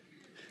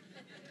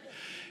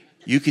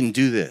 You can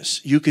do this.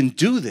 You can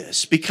do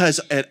this because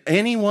at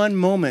any one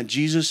moment,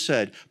 Jesus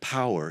said,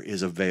 power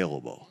is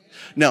available.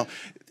 Now,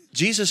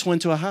 Jesus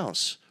went to a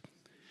house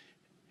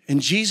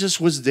and Jesus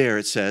was there,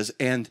 it says,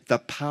 and the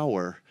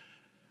power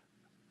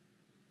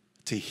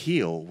to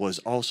heal was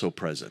also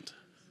present.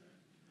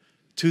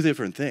 Two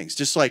different things.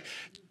 Just like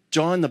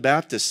John the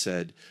Baptist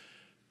said,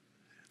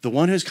 the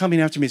one who's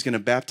coming after me is going to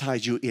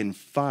baptize you in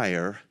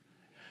fire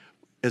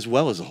as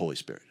well as the Holy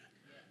Spirit.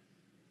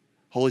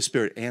 Holy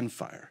Spirit and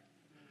fire.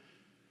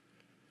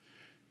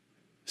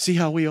 See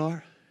how we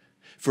are?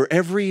 For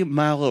every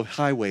mile of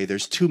highway,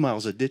 there's 2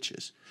 miles of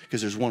ditches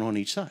because there's one on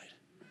each side.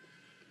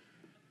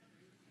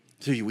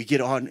 So we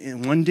get on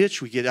in one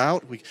ditch, we get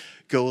out, we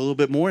go a little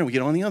bit more, and we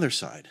get on the other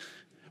side.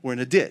 We're in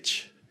a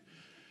ditch.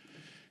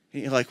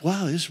 And you're like,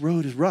 wow, this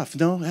road is rough.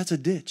 No, that's a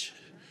ditch.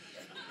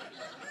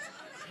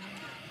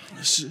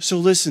 So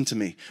listen to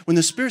me. When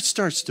the Spirit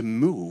starts to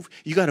move,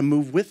 you got to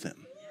move with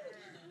Him.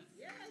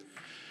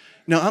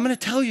 Now, I'm going to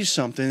tell you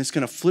something that's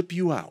going to flip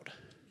you out.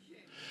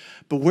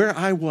 But where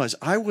I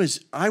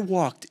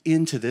walked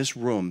into this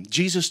room.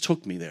 Jesus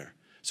took me there,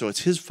 so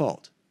it's His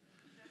fault.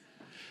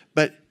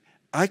 But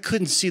I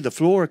couldn't see the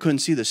floor, I couldn't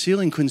see the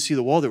ceiling, couldn't see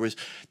the wall.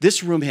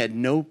 This room had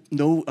no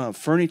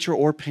furniture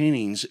or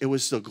paintings. It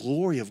was the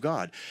glory of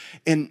God.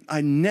 And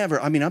I've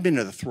been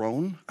to the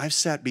throne. I've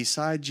sat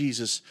beside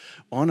Jesus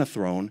on a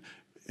throne,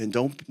 and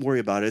don't worry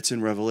about it. It's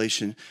in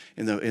Revelation.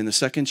 In the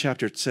 2nd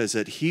chapter, it says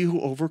that he who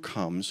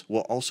overcomes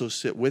will also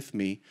sit with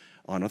me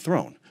on a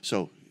throne.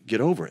 So get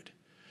over it.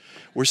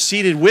 We're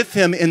seated with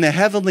Him in the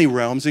heavenly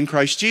realms in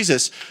Christ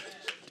Jesus.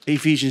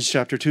 Ephesians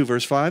chapter 2,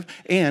 verse 5,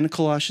 and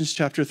Colossians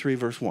chapter 3,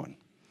 verse 1.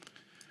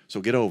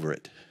 So get over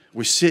it.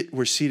 We're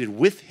seated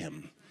with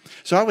Him.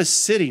 So I was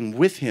sitting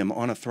with Him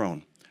on a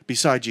throne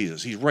beside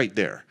Jesus. He's right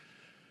there.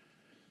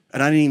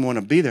 And I didn't even want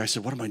to be there. I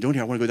said, what am I doing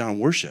here? I want to go down and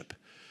worship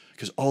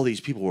because all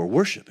these people were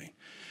worshiping.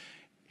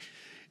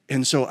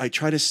 And so I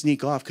tried to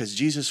sneak off because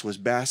Jesus was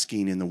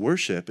basking in the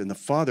worship and the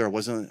Father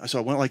wasn't. So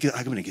I went like,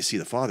 I'm going to see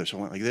the Father. So I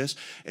went like this,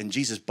 and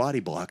Jesus body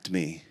blocked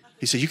me.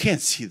 He said, you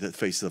can't see the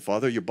face of the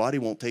Father. Your body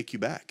won't take you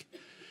back.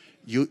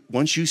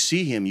 Once you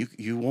see Him,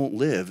 you won't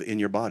live in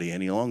your body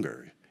any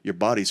longer. Your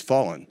body's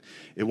fallen.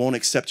 It won't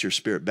accept your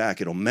spirit back.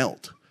 It'll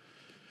melt.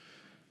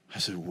 I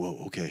said,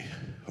 whoa, okay,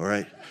 all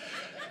right.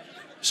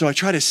 So I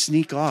tried to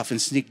sneak off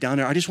and sneak down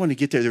there. I just wanted to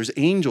get there. There was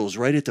angels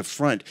right at the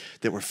front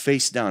that were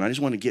face down. I just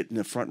wanted to get in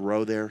the front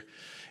row there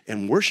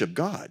and worship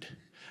God.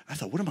 I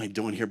thought, what am I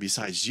doing here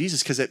besides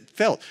Jesus? Because it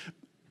felt,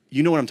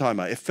 you know what I'm talking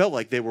about. It felt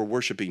like they were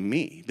worshiping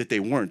me, but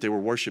they weren't. They were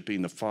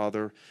worshiping the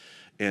Father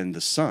and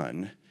the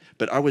Son.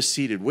 But I was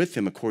seated with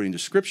Him according to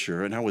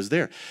Scripture, and I was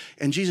there.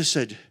 And Jesus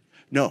said,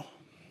 no,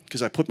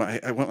 because I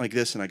went like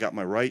this, and I got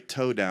my right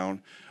toe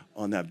down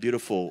on that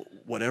beautiful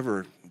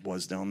whatever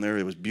was down there.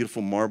 It was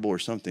beautiful marble or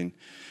something.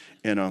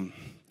 And I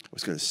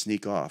was going to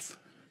sneak off.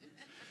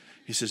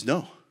 He says,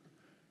 no.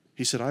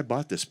 He said, I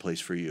bought this place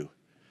for you.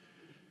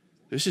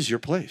 This is your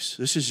place.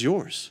 This is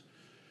yours.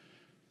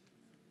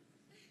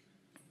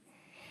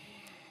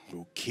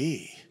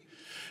 Okay.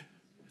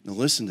 Now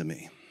listen to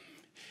me.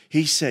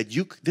 He said,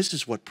 this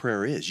is what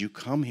prayer is. You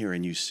come here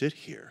and you sit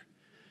here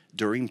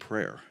during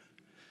prayer.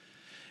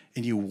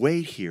 And you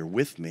wait here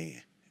with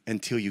me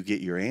until you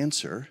get your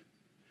answer.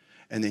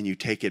 And then you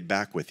take it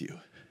back with you.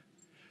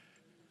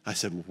 I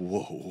said,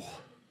 whoa.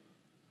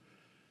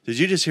 Did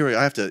you just hear it?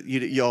 I have to,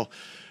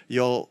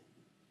 y'all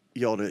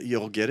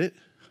get it?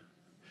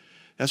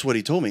 That's what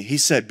He told me. He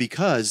said,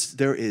 because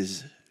there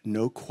is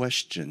no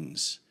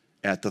questions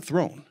at the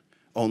throne,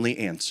 only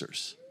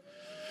answers.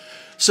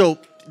 So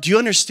do you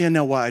understand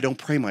now why I don't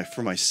pray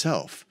for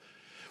myself?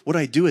 What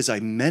I do is I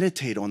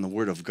meditate on the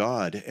Word of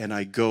God and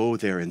I go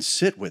there and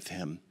sit with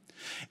Him.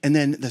 And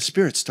then the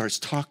Spirit starts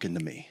talking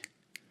to me.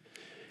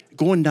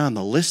 Going down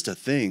the list of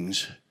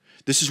things,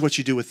 this is what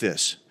you do with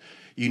this.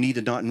 You need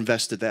to not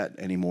invest in that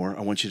anymore.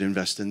 I want you to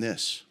invest in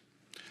this.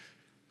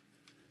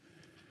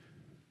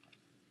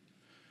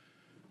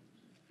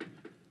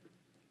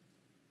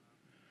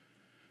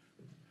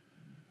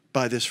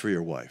 Buy this for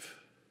your wife.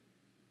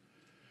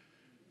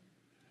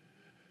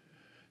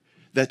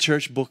 That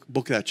church,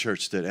 book that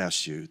church that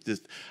asked you.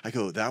 I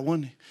go, that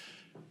one?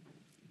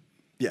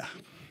 Yeah.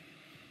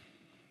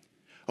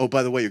 Oh,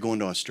 by the way, you're going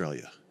to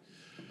Australia.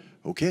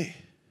 Okay.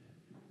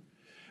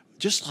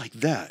 Just like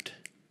that.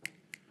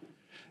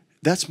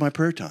 That's my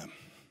prayer time.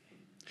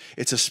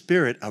 It's a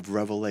spirit of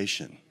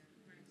revelation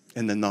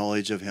and the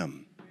knowledge of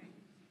Him.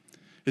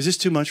 Is this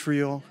too much for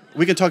you all?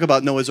 We can talk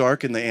about Noah's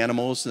Ark and the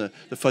animals, the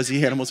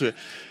fuzzy animals.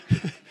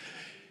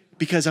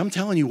 Because I'm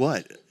telling you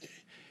what,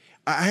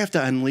 I have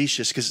to unleash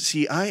this because,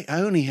 see, I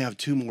only have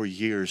 2 more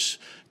years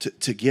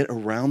to get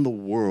around the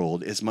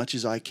world as much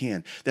as I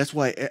can. That's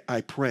why I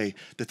pray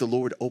that the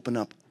Lord open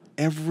up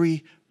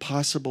every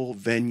possible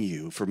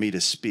venue for me to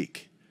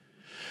speak.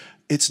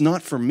 It's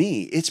not for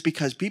me. It's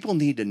because people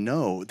need to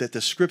know that the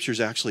Scripture is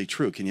actually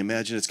true. Can you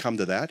imagine it's come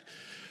to that?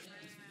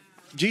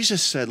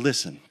 Jesus said,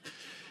 listen.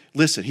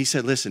 He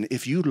said, listen,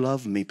 if you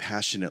love me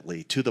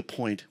passionately to the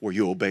point where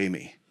you obey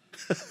me.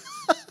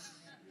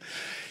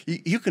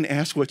 You can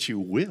ask what you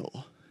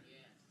will.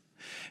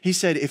 He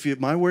said, if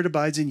my word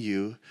abides in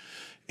you,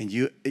 and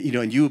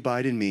you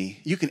abide in me,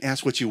 you can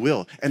ask what you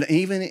will. And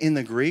even in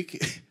the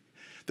Greek,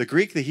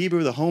 the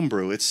Hebrew, the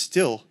Homebrew, it's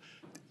still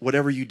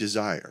whatever you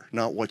desire,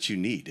 not what you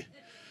need.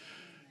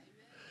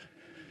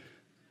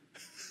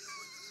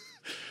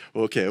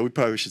 Okay, we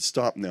probably should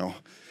stop now.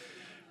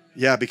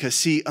 Yeah, because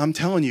see, I'm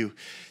telling you,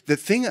 the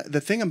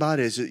thing about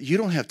it is that you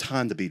don't have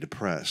time to be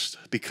depressed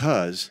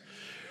because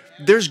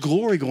there's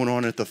glory going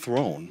on at the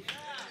throne.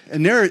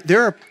 And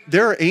there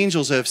are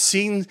angels that have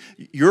seen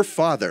your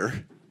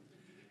Father,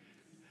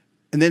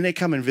 and then they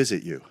come and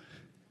visit you.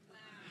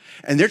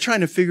 And they're trying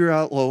to figure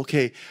out, well,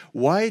 okay,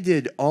 why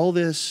did all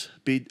this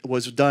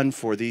was done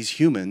for these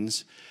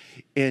humans,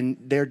 and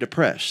they're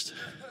depressed?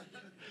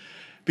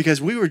 Because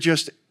we were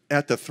just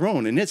at the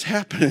throne, and it's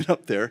happening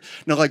up there.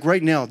 Now, like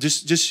right now,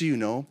 just so you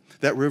know,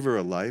 that river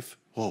of life,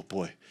 oh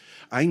boy,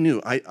 I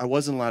knew, I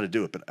wasn't allowed to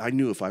do it, but I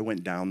knew if I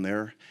went down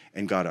there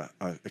and got a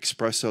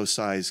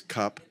espresso-sized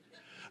cup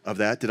of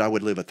that I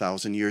would live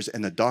 1,000 years,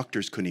 and the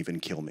doctors couldn't even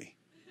kill me.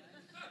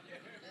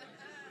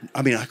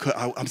 I mean,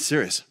 I'm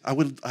serious. I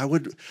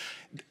would.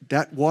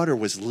 That water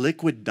was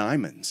liquid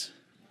diamonds.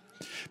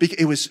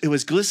 It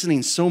was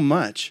glistening so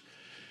much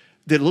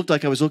that it looked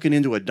like I was looking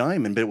into a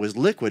diamond, but it was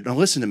liquid. Now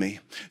listen to me.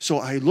 So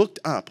I looked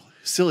up,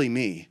 silly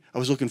me. I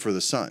was looking for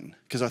the sun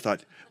because I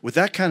thought, with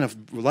that kind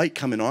of light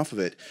coming off of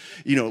it,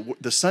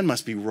 the sun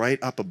must be right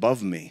up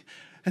above me.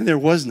 And there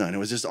was none. It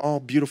was just all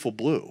beautiful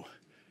blue.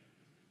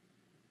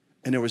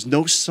 And there was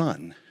no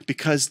sun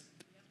because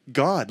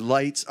God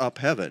lights up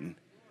heaven.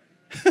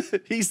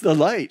 He's the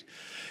light.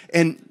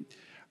 And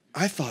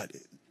I thought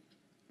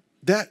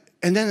that,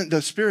 and then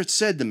the Spirit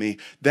said to me,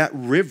 that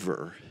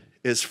river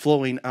is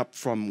flowing up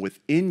from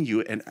within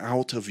you and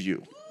out of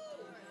you.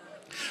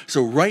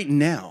 So right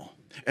now,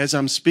 as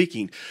I'm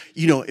speaking,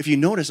 if you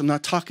notice, I'm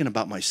not talking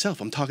about myself.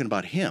 I'm talking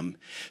about Him.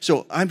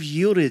 So I've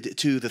yielded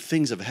to the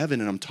things of heaven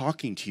and I'm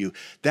talking to you.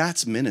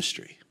 That's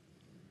ministry.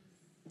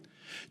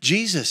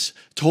 Jesus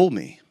told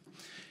me,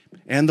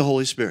 and the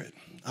Holy Spirit,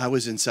 I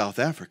was in South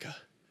Africa.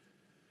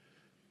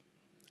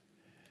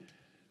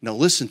 Now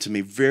listen to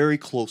me very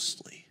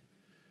closely.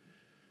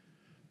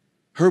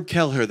 Herb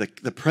Kelleher,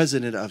 the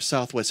president of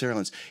Southwest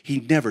Airlines,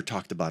 he never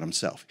talked about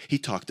himself. He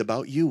talked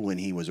about you when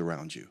he was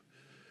around you.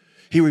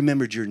 He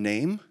remembered your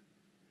name.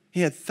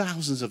 He had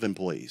thousands of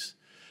employees.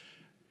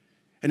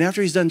 And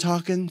after he's done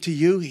talking to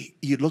you,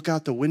 you'd look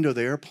out the window of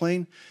the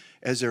airplane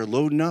as they're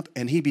loading up,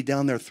 and he'd be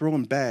down there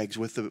throwing bags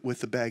with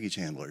the baggage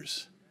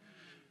handlers,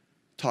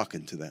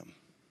 talking to them.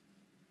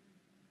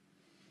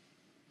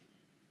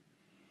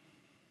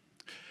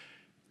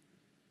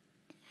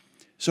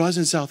 So I was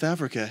in South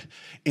Africa,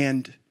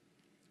 and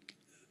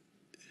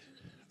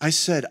I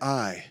said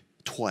 "I"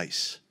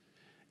 twice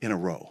in a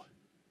row.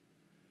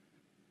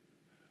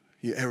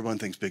 Everyone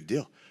thinks big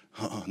deal.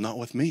 Not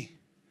with me.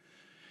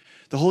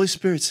 The Holy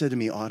Spirit said to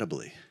me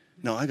audibly.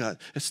 Now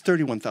it's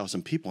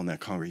 31,000 people in that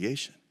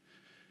congregation.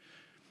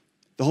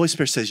 The Holy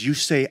Spirit says, you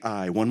say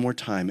 "I" one more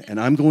time, and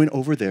I'm going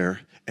over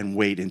there and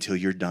wait until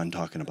you're done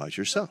talking about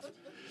yourself.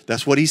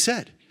 That's what He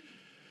said.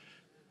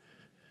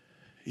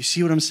 You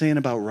see what I'm saying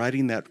about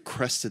riding that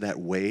crest of that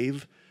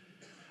wave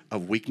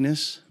of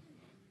weakness?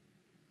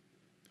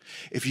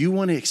 If you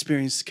want to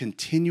experience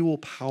continual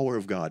power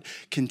of God,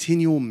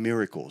 continual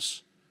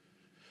miracles,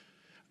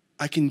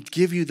 I can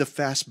give you the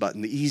fast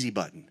button, the easy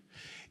button.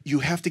 You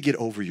have to get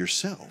over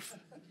yourself.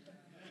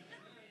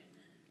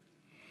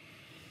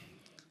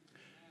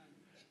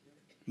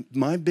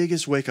 My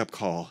biggest wake-up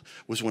call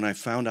was when I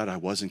found out I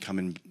wasn't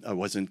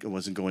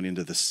going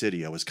into the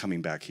city. I was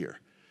coming back here.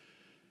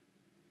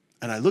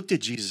 And I looked at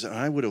Jesus, and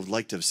I would have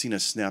liked to have seen a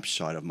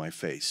snapshot of my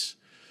face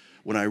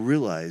when I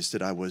realized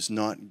that I was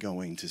not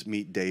going to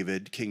meet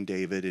David, King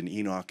David, and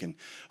Enoch, and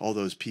all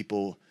those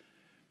people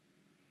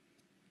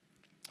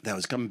that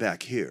was coming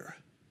back here.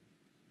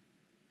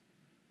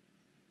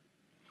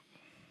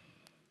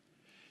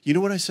 You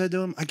know what I said to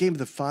him? I gave him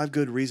the 5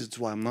 good reasons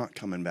why I'm not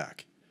coming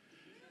back.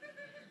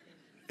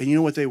 And you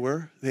know what they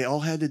were? They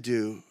all had to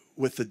do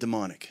with the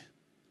demonic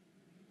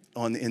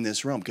in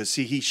this realm. Because,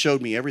 see, he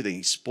showed me everything.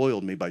 He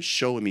spoiled me by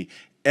showing me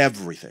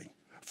everything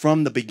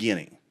from the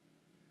beginning.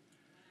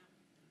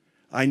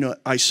 I know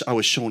I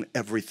was shown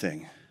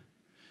everything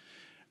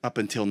up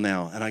until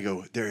now. And I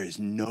go, there is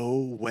no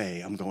way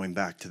I'm going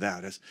back to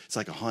that. It's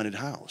like a haunted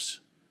house.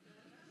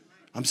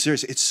 I'm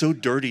serious. It's so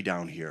dirty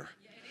down here.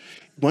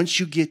 Once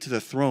you get to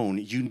the throne,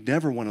 you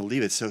never want to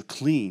leave it. It's so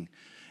clean.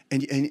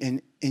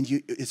 And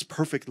it's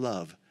perfect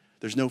love.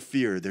 There's no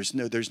fear. There's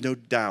no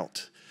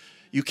doubt.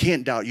 You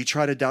can't doubt. You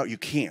try to doubt, you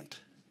can't.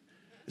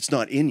 It's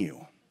not in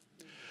you.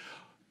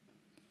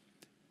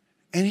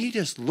 And he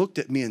just looked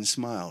at me and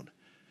smiled.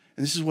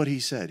 And this is what he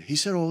said. He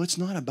said, oh, it's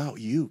not about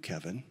you,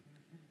 Kevin.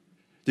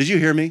 Did you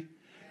hear me?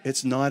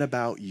 It's not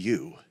about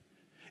you.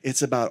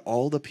 It's about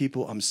all the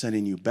people I'm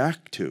sending you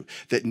back to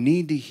that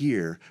need to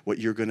hear what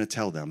you're going to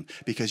tell them,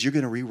 because you're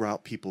going to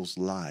reroute people's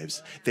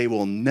lives. They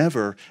will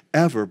never,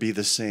 ever be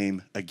the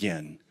same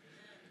again.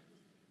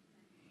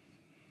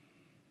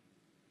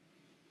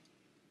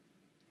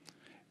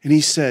 And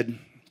he said,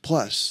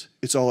 plus,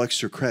 it's all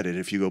extra credit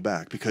if you go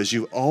back because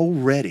you've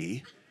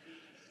already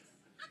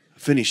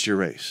finished your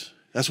race.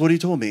 That's what he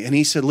told me. And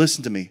he said,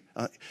 listen to me.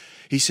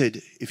 He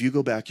said, if you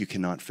go back, you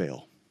cannot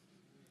fail.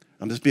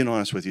 I'm just being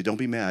honest with you. Don't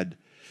be mad.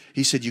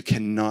 He said, you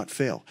cannot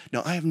fail.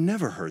 Now, I have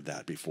never heard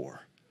that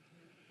before.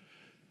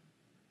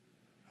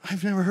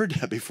 I've never heard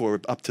that before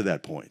up to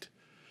that point.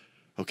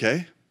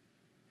 Okay?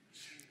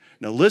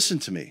 Now, listen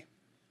to me.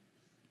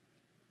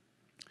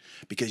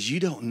 Because you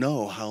don't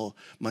know how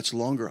much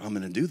longer I'm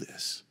going to do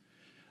this.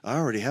 I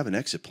already have an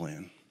exit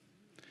plan.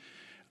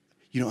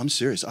 You know, I'm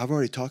serious. I've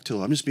already talked to the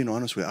Lord. I'm just being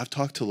honest with you. I've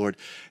talked to the Lord.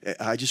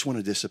 I just want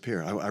to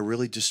disappear. I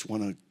really just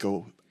want to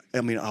go. I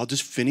mean, I'll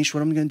just finish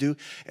what I'm going to do,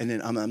 and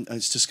then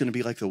it's just going to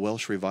be like the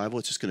Welsh revival.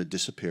 It's just going to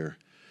disappear.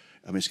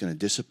 I'm just going to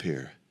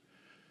disappear.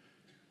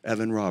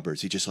 Evan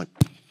Roberts, he just like...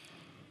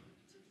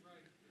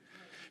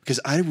 Because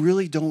I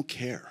really don't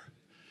care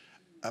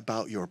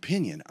about your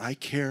opinion. I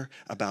care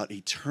about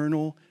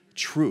eternal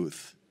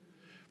truth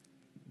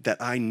that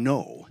I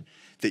know,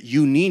 that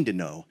you need to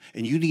know,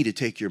 and you need to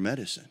take your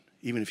medicine,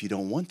 even if you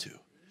don't want to.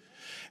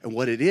 And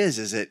what it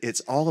is that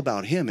it's all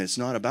about him. It's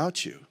not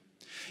about you.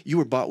 You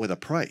were bought with a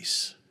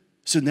price.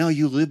 So now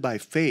you live by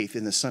faith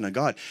in the Son of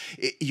God.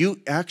 You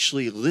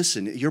actually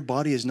listen. Your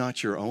body is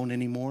not your own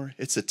anymore.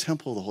 It's the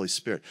temple of the Holy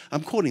Spirit.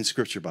 I'm quoting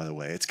scripture, by the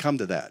way. It's come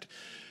to that.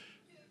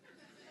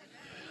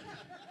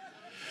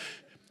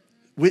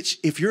 Which,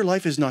 if your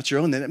life is not your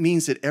own, then it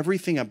means that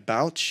everything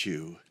about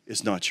you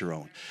is not your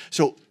own.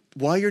 So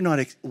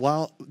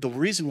the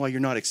reason why you're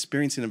not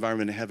experiencing the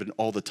environment in heaven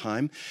all the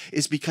time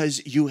is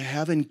because you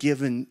haven't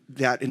given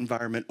that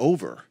environment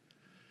over.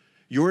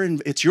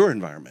 It's your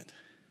environment.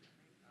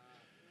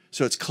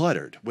 So it's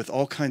cluttered with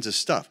all kinds of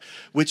stuff,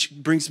 which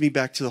brings me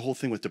back to the whole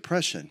thing with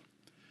depression.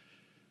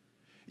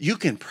 You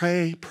can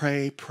pray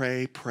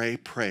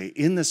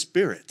in the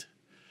Spirit.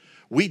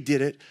 We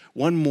did it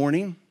one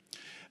morning.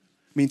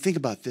 I mean, think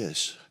about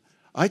this.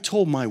 I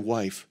told my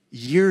wife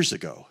years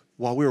ago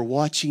while we were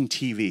watching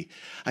TV,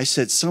 I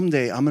said,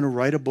 someday I'm going to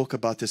write a book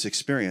about this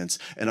experience,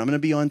 and I'm going to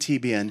be on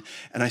TBN.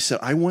 And I said,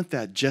 I want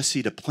that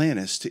Jesse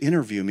Duplantis to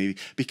interview me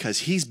because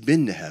he's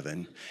been to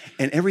heaven,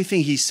 and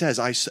everything he says,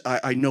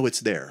 I know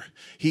it's there.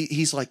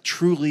 He's like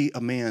truly a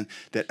man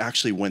that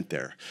actually went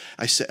there.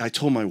 I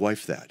told my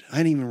wife that. I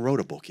hadn't even wrote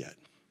a book yet.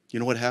 You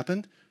know what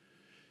happened?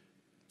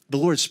 The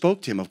Lord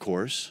spoke to him, of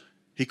course.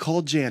 He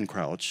called Jan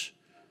Crouch.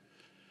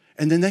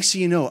 And the next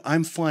thing you know,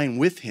 I'm flying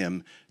with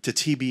him to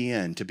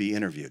TBN to be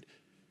interviewed.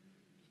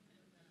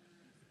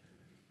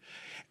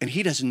 And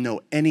he doesn't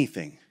know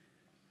anything.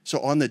 So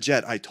on the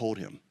jet, I told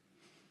him,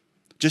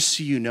 just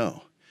so you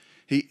know.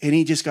 He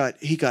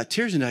got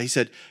tears in his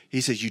eyes.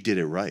 He said, you did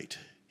it right.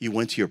 You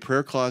went to your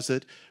prayer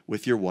closet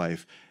with your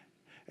wife,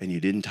 and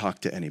you didn't talk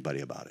to anybody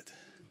about it.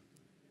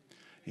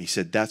 And he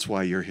said, that's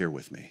why you're here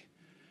with me.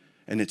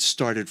 And it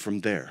started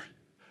from there.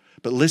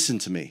 But listen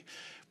to me.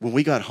 When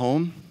we got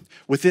home,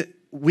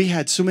 we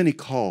had so many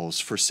calls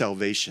for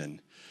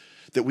salvation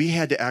that we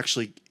had to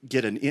actually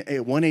get a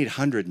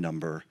 1-800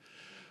 number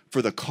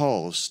for the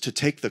calls, to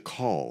take the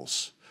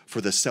calls for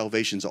the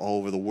salvations all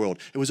over the world.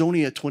 It was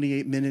only a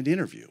 28-minute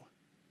interview.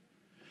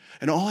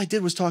 And all I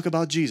did was talk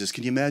about Jesus.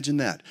 Can you imagine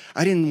that?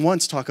 I didn't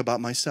once talk about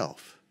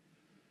myself.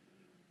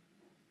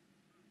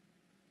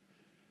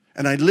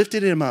 And I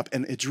lifted him up,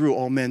 and it drew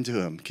all men to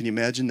him. Can you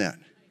imagine that?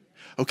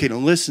 Okay, now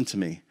listen to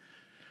me.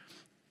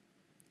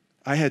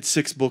 I had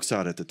 6 books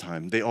out at the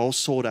time. They all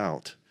sold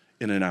out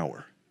in an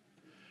hour.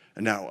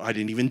 And now I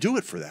didn't even do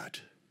it for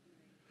that.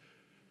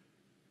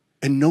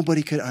 And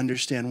nobody could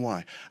understand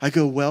why. I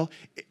go, well,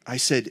 I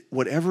said,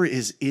 whatever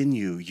is in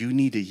you, you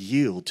need to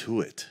yield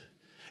to it.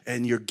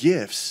 And your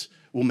gifts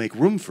will make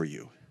room for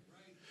you.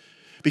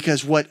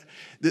 Because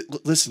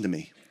listen to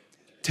me.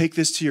 Take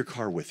this to your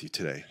car with you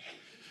today.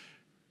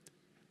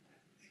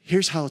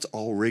 Here's how it's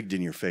all rigged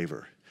in your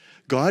favor.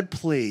 God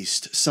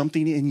placed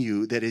something in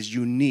you that is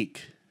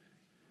unique.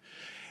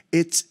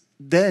 It's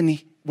then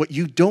what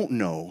you don't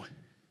know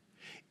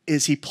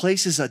is he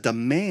places a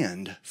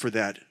demand for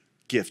that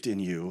gift in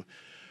you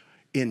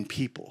in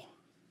people.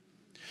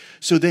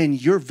 So then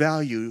your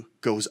value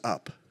goes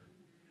up.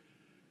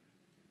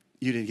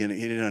 You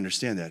didn't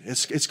understand that.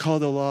 It's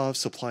called the law of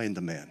supply and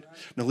demand.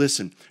 Now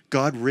listen,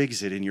 God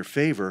rigs it in your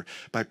favor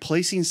by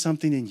placing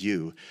something in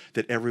you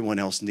that everyone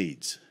else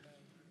needs.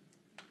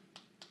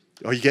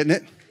 Are you getting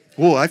it?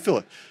 Whoa, I feel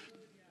it.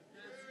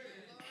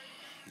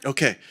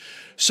 Okay,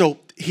 so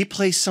he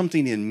placed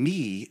something in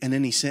me, and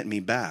then he sent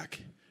me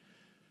back.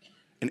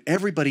 And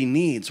everybody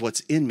needs what's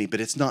in me, but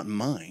it's not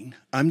mine.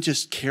 I'm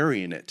just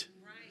carrying it.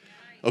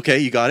 Okay,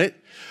 you got it?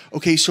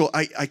 Okay, so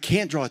I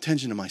can't draw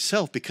attention to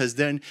myself because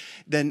then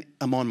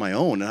I'm on my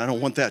own, and I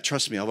don't want that.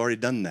 Trust me, I've already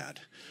done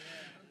that.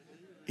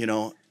 You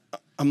know,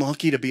 I'm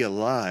lucky to be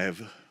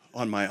alive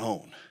on my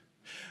own.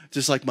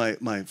 Just like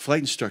my flight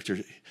instructor,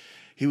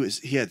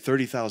 he had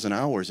 30,000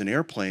 hours in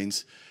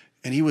airplanes,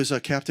 and he was a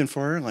captain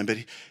for our airline. But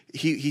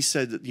he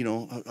said, you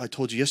know, I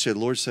told you yesterday, the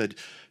Lord said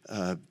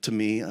to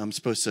me, I'm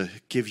supposed to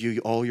give you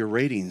all your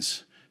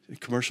ratings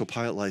commercial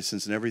pilot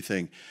license and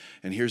everything.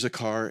 And here's a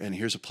car, and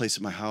here's a place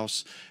at my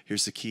house.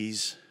 Here's the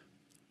keys.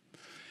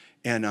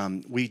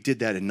 And we did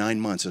that in 9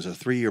 months. It was a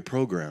 3-year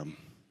program.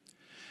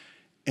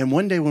 And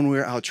one day when we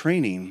were out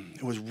training,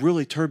 it was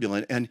really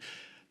turbulent. And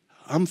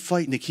I'm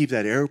fighting to keep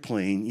that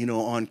airplane,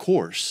 on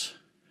course.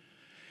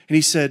 And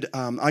he said,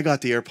 I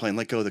got the airplane,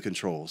 let go of the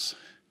controls.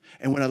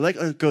 And when I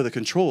let go of the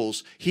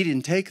controls, he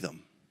didn't take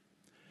them.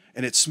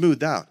 And it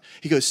smoothed out.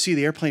 He goes, see,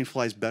 the airplane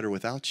flies better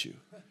without you.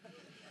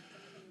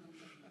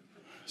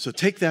 So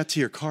take that to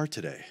your car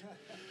today.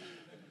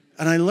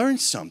 And I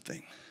learned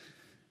something.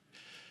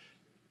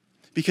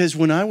 Because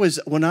when I was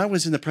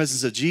in the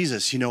presence of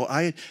Jesus,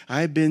 I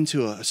had been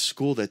to a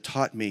school that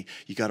taught me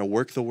you got to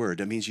work the word.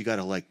 That means you got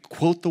to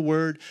quote the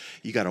word,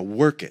 you got to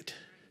work it.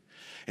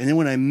 And then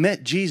when I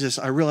met Jesus,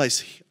 I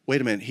realized,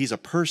 wait a minute, he's a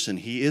person,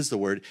 he is the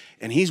word,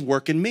 and he's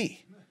working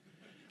me.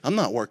 I'm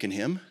not working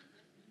him.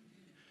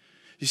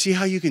 You see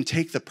how you can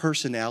take the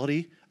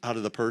personality out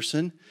of the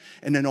person,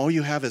 and then all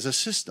you have is a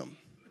system.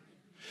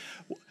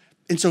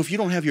 And so if you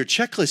don't have your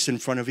checklist in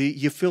front of you,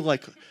 you feel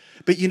like,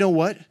 but you know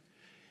what?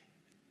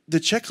 The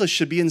checklist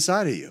should be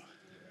inside of you.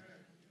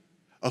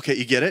 Okay,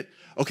 you get it?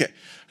 Okay,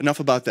 enough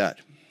about that.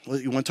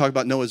 You want to talk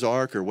about Noah's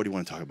Ark, or what do you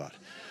want to talk about?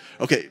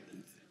 Okay,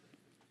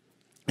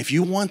 if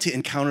you want to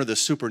encounter the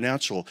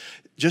supernatural,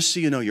 just so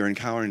you know, you're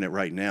encountering it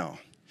right now.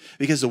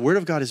 Because the Word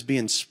of God is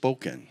being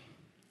spoken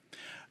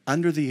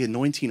under the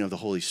anointing of the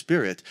Holy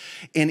Spirit.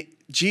 And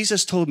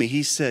Jesus told me,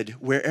 he said,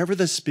 wherever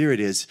the Spirit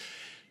is,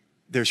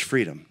 there's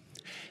freedom.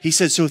 He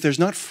said, so if there's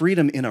not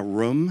freedom in a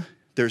room,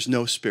 there's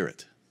no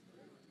Spirit.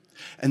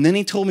 And then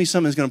he told me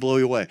something that's going to blow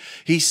you away.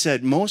 He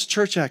said, most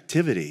church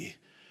activity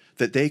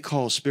that they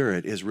call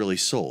spirit is really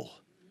soul.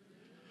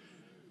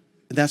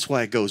 And that's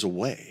why it goes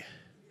away.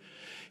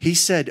 He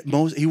said,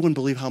 he wouldn't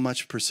believe how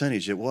much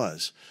percentage it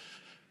was.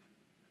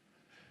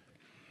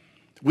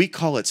 We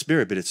call it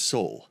spirit, but it's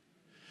soul.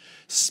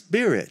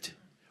 Spirit,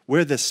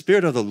 where the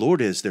Spirit of the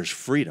Lord is, there's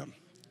freedom.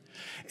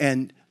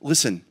 And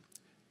listen,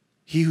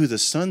 he who the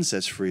Son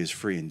sets free is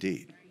free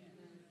indeed.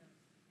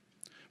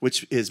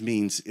 Which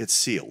means it's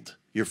sealed.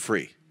 You're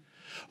free.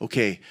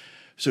 Okay,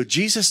 so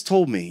Jesus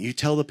told me, you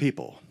tell the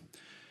people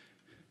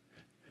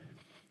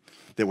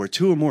that where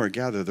 2 or more are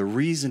gathered, the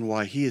reason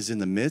why he is in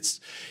the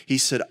midst, he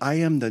said, I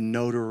am the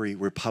notary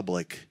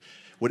republic.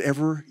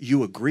 Whatever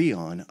you agree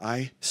on,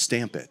 I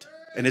stamp it.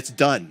 And it's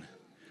done.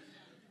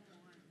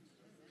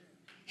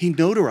 He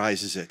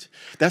notarizes it.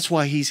 That's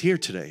why he's here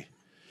today.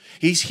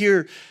 He's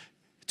here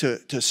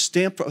to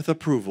stamp with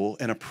approval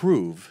and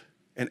approve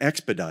and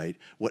expedite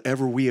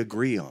whatever we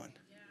agree on.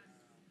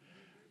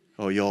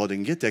 Oh, y'all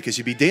didn't get that because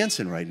you'd be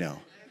dancing right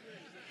now.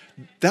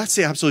 That's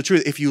the absolute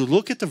truth. If you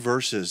look at the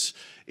verses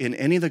in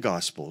any of the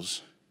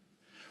Gospels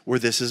where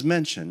this is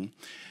mentioned,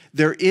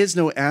 there is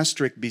no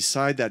asterisk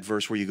beside that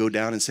verse where you go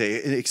down and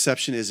say, an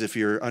exception is if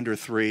you're under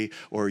 3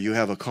 or you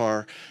have a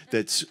car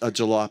that's a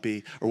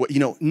jalopy or what,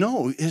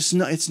 no, it's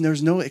not,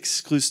 there's no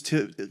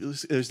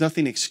there's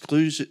nothing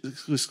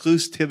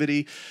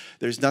exclusivity.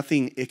 There's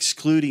nothing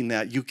excluding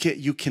that.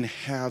 You can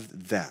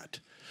have that.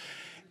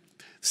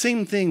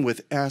 Same thing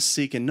with ask,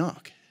 seek, and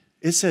knock.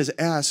 It says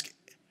ask,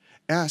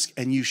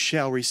 and you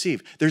shall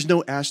receive. There's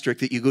no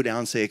asterisk that you go down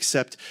and say,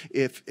 except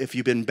if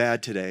you've been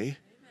bad today,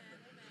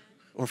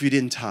 or if you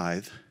didn't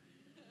tithe.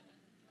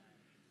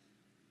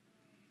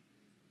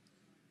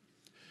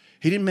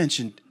 He didn't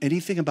mention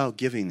anything about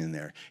giving in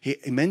there. He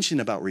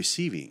mentioned about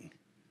receiving.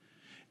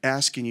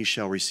 Ask and you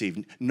shall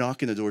receive.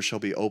 Knock and the door shall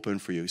be open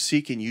for you.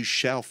 Seek and you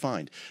shall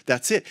find.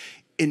 That's it.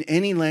 In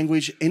any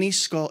language, any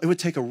scholar, it would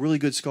take a really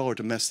good scholar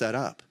to mess that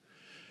up.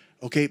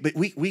 Okay, but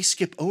we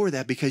skip over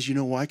that because you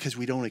know why? Because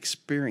we don't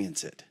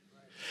experience it.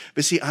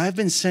 But see, I've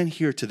been sent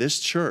here to this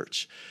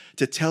church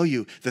to tell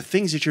you the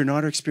things that you're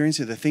not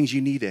experiencing are the things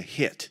you need to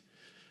hit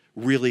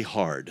really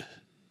hard.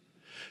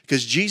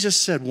 Because Jesus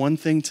said one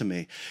thing to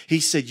me. He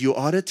said, you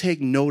ought to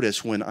take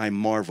notice when I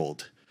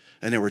marveled.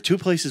 And there were 2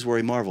 places where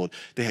he marveled.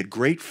 They had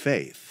great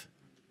faith,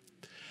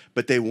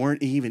 but they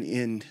weren't even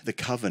in the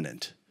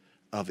covenant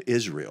of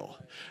Israel.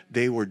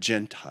 They were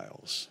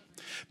Gentiles.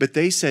 But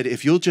they said,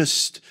 if you'll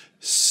just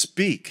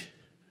speak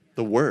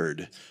the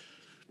word,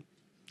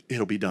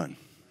 it'll be done.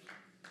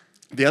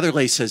 The other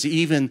place says,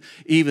 even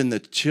the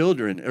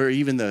children, or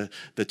even the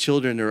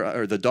children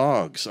or the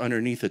dogs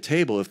underneath the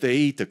table, if they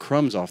eat the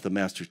crumbs off the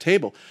master's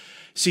table.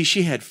 See,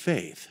 she had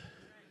faith.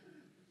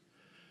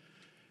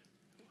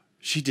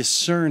 She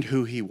discerned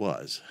who he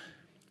was.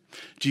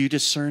 Do you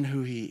discern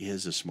who he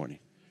is this morning?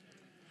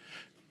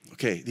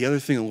 Okay, the other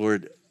thing the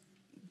Lord,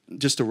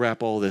 just to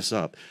wrap all this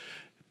up,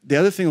 the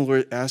other thing the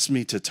Lord asked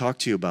me to talk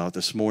to you about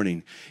this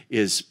morning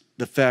is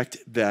the fact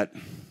that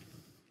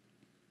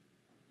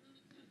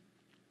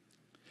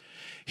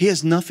he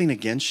has nothing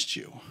against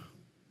you.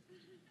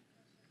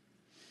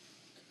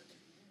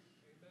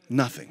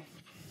 Nothing.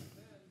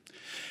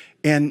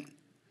 And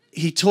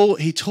he told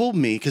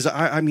me, because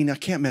I mean, I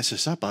can't mess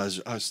this up. I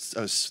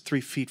was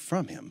 3 feet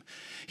from him.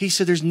 He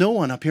said, there's no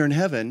one up here in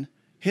heaven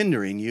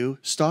hindering you,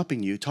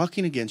 stopping you,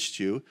 talking against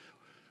you,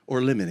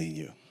 or limiting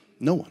you.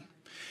 No one.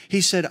 He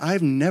said,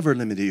 I've never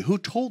limited you. Who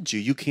told you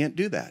you can't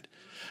do that?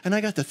 And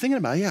I got to thinking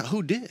about, yeah,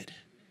 who did?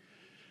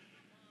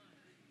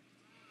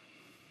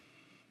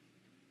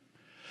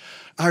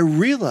 I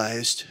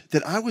realized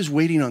that I was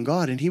waiting on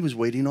God and he was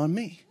waiting on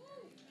me.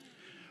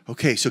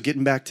 Okay, so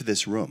getting back to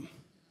this room.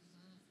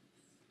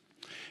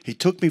 He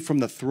took me from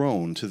the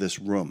throne to this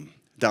room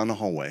down the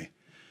hallway.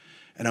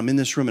 And I'm in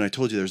this room, and I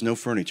told you there's no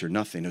furniture,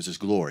 nothing. It was his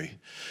glory.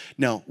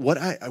 Now, when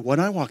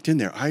I walked in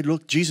there, I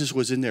looked. Jesus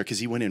was in there because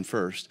he went in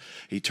first.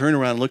 He turned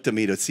around and looked at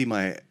me to see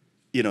my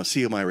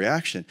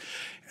reaction.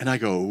 And I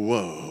go,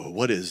 whoa,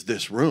 what is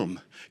this room?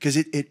 Because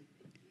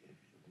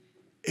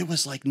it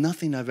was like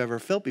nothing I've ever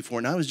felt before.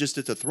 And I was just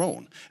at the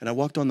throne. And I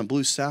walked on the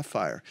blue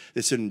sapphire.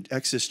 It's in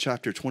Exodus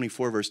chapter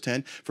 24, verse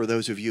 10. For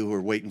those of you who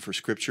are waiting for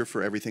scripture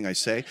for everything I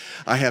say,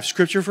 I have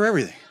scripture for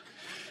everything.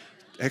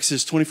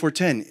 Exodus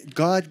 24:10.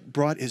 God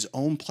brought his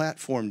own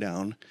platform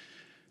down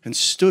and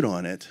stood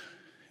on it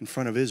in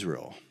front of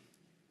Israel.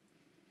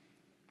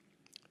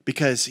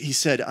 Because he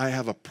said, I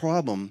have a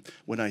problem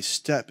when I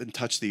step and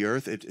touch the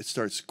earth. It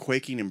starts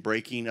quaking and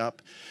breaking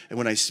up. And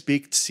when I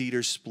speak,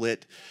 cedars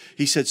split.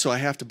 He said, so I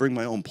have to bring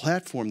my own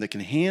platform that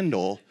can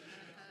handle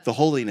the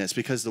holiness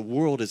because the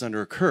world is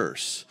under a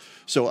curse.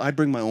 So I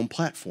bring my own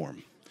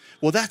platform.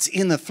 Well, that's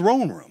in the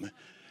throne room.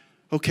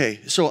 Okay,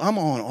 so I'm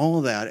on all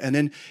of that. And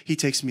then he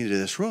takes me to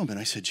this room. And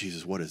I said,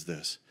 Jesus, what is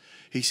this?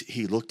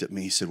 He looked at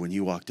me. He said, when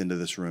you walked into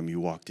this room, you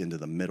walked into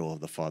the middle of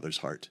the Father's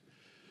heart.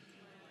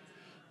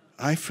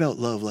 I felt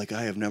love like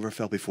I have never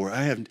felt before.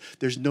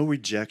 There's no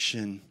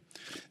rejection.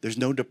 There's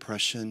no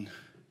depression.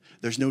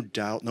 There's no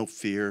doubt, no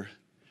fear.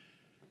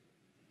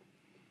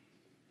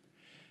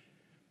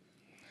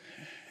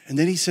 And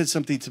then he said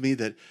something to me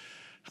that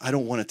I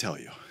don't want to tell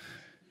you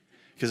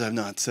because I've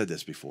not said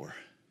this before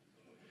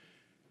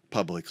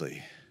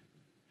publicly.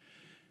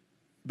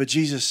 But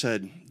Jesus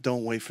said,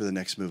 don't wait for the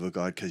next move of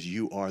God because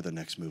you are the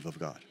next move of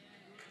God.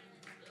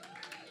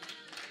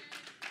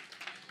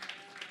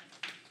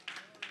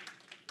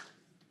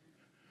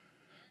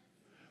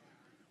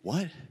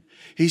 What?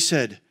 He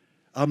said,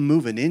 I'm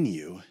moving in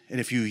you,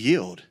 and if you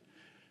yield.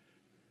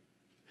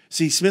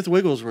 See, Smith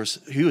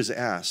Wigglesworth was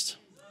asked,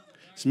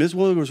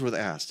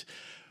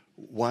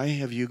 why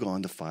have you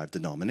gone to 5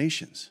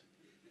 denominations?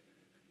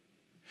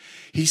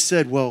 He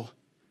said,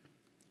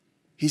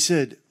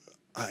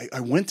 I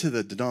went to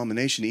the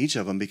denomination, each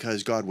of them,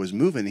 because God was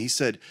moving. He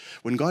said,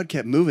 when God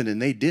kept moving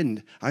and they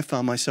didn't, I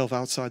found myself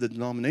outside the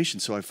denomination,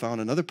 so I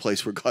found another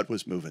place where God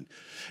was moving.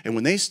 And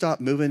when they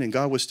stopped moving and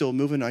God was still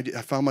moving, I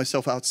found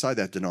myself outside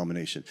that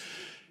denomination.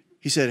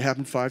 He said it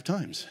happened 5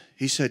 times.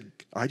 He said,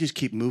 I just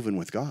keep moving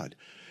with God,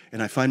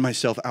 and I find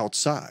myself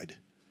outside.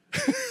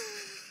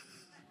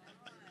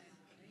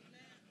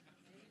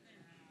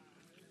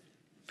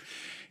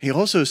 He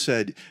also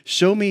said,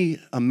 show me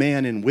a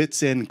man in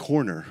wit's end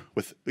corner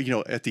with,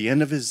 at the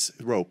end of his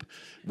rope,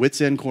 wit's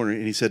end corner.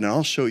 And he said, and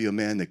I'll show you a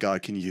man that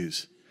God can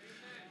use.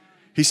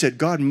 He said,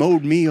 God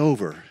mowed me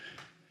over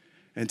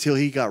until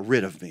he got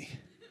rid of me.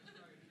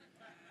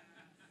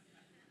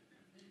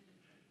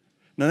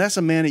 Now, that's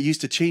a man that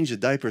used to change the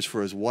diapers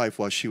for his wife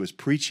while she was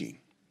preaching,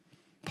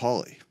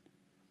 Polly.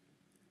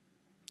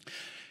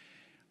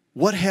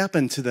 What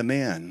happened to the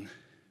man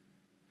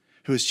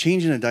who was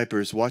changing the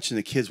diapers, watching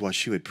the kids while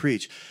she would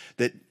preach,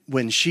 that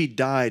when she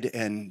died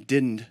and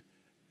didn't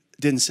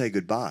say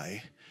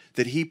goodbye,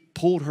 that he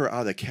pulled her out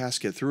of the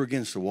casket, threw her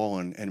against the wall,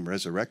 and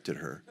resurrected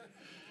her?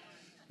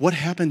 What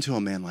happened to a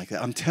man like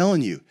that? I'm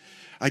telling you,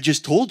 I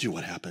just told you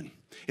what happened.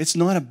 It's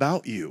not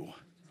about you.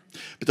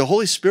 But the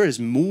Holy Spirit is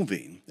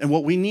moving. And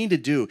what we need to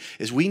do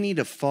is we need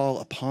to fall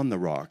upon the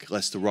rock,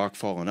 lest the rock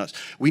fall on us.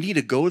 We need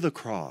to go to the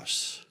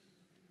cross.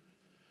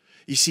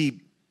 You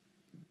see,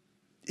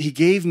 he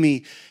gave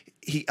me...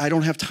 I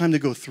don't have time to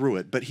go through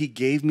it, but he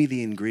gave me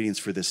the ingredients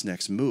for this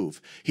next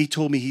move. He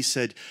told me, he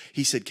said,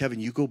 Kevin,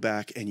 you go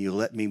back and you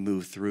let me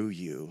move through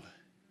you.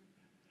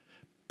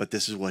 But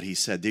this is what he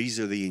said. These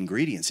are the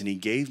ingredients. And he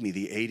gave me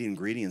the 8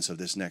 ingredients of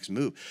this next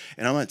move.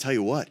 And I'm going to tell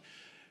you what.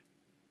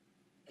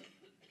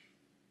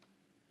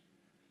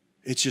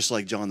 It's just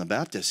like John the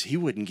Baptist. He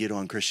wouldn't get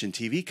on Christian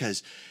TV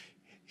because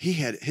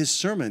his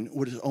sermon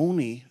was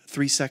only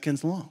 3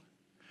 seconds long.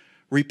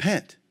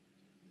 Repent.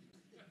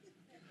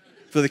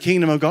 For the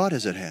kingdom of God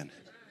is at hand.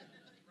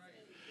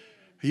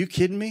 Are you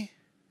kidding me?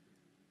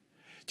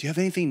 Do you have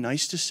anything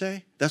nice to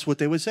say? That's what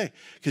they would say.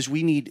 Because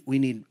we need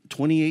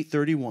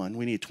 28:31.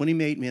 We need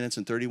 28 minutes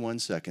and 31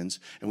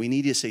 seconds. And we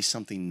need to say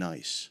something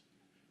nice.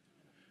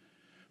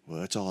 Well,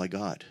 that's all I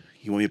got.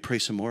 You want me to pray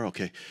some more?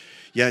 Okay.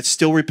 Yeah, it's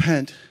still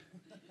repent.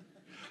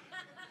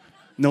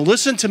 No,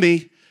 listen to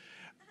me.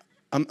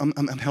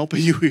 I'm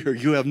helping you here.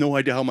 You have no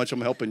idea how much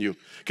I'm helping you.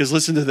 Because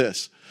listen to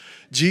this.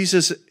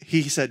 Jesus,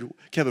 he said,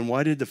 Kevin,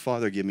 why did the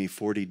Father give me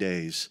 40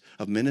 days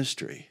of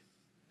ministry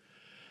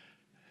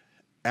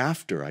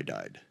after I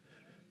died?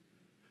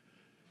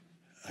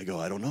 I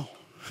go, I don't know.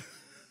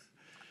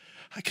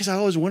 Because I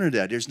always wondered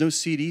that. There's no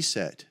CD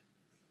set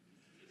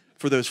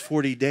for those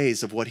 40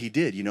 days of what he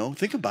did,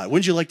 Think about it.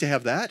 Wouldn't you like to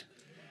have that?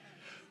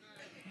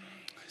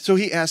 So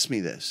he asked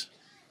me this.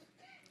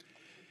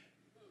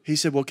 He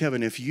said, well,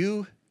 Kevin, if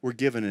you were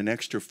given an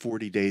extra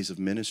 40 days of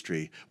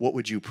ministry, what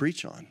would you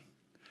preach on?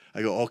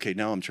 I go, okay,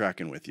 now I'm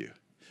tracking with you.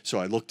 So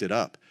I looked it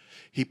up.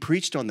 He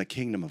preached on the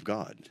kingdom of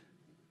God.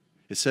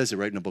 It says it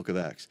right in the book of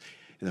Acts.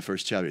 In the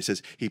first chapter, it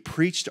says he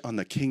preached on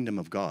the kingdom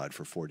of God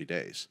for 40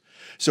 days.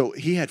 So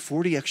he had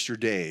 40 extra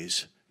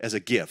days as a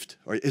gift.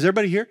 Is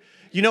everybody here?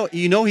 You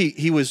know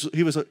he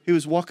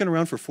was walking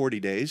around for 40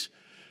 days.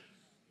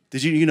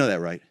 Did you know that,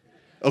 right?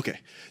 Okay.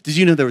 Did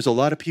you know there was a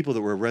lot of people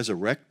that were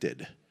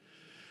resurrected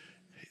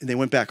and they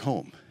went back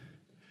home?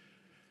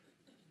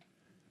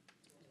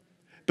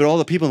 But all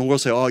the people in the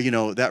world say,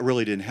 oh, that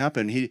really didn't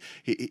happen. He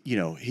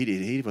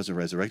wasn't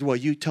resurrected. Well,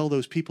 you tell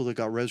those people that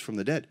got raised from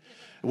the dead.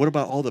 What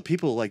about all the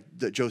people like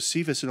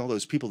Josephus and all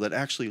those people that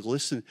actually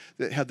listened,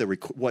 that had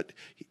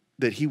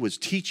that he was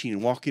teaching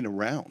and walking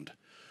around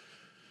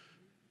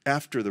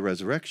after the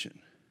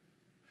resurrection?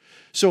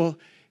 So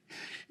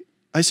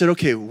I said,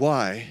 okay,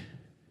 why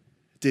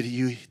did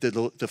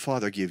the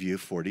Father give you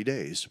 40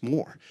 days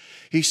more?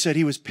 He said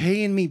he was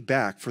paying me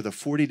back for the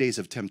 40 days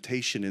of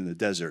temptation in the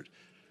desert.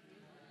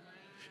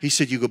 He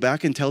said, you go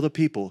back and tell the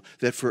people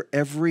that for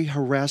every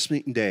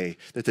harassment day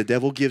that the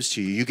devil gives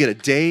to you, you get a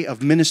day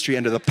of ministry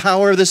under the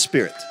power of the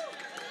Spirit.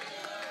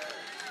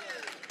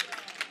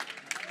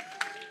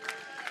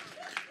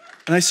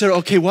 And I said,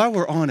 okay, while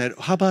we're on it,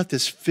 how about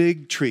this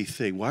fig tree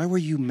thing? Why were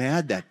you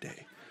mad that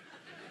day?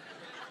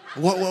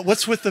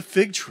 What's with the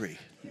fig tree?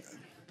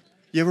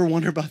 You ever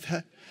wonder about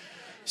that?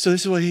 So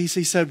this is what he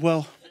said.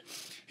 Well,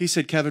 he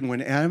said, Kevin,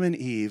 when Adam and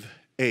Eve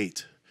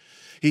ate,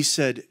 he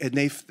said, and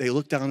they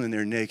looked down and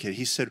they're naked.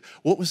 He said,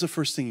 what was the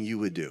first thing you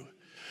would do?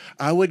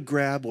 I would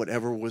grab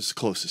whatever was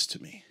closest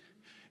to me.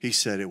 He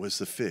said it was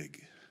the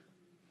fig.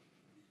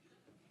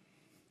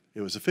 It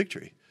was a fig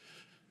tree.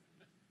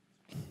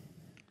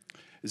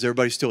 Is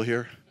everybody still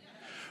here?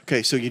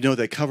 Okay, so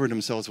they covered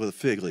themselves with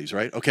fig leaves,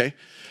 right? Okay.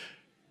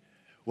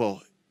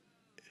 Well,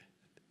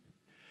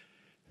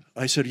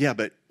 I said, yeah,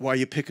 but why are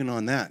you picking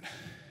on that?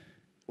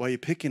 Why are you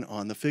picking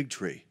on the fig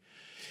tree?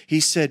 He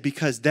said,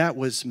 because that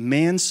was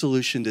man's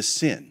solution to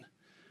sin.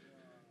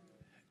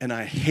 And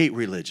I hate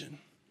religion.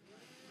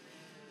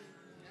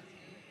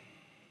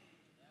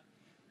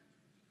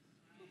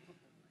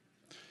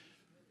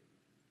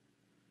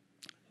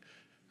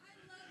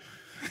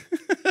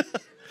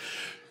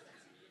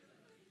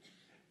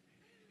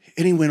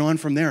 And he went on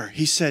from there.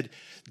 He said,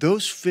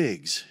 those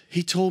figs,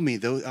 he told me,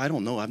 I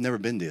don't know, I've never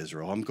been to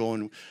Israel.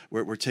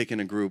 We're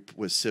taking a group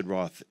with Sid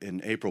Roth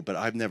in April, but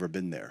I've never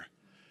been there.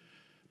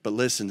 But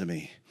listen to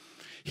me.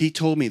 He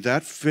told me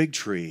that fig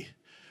tree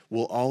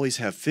will always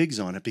have figs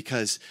on it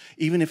because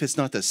even if it's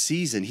not the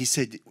season, he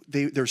said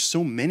there's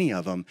so many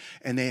of them,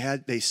 and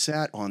they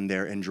sat on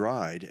there and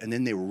dried, and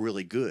then they were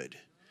really good.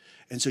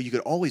 And so you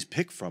could always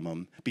pick from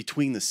them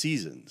between the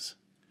seasons.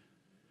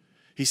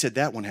 He said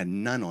that one had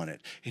none on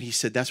it. And he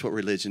said that's what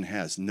religion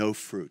has, no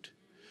fruit.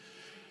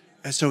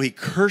 And so he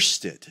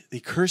cursed it.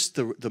 He cursed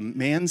the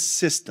man's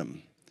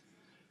system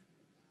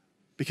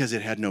because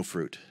it had no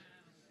fruit.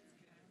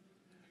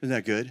 Isn't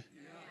that good?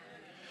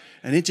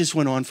 And it just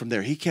went on from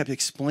there. He kept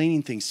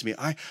explaining things to me.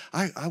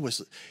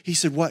 He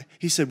said, what?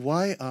 He said,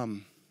 why?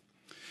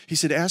 He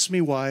said, ask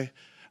me why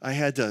I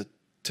had to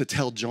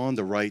tell John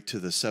to write to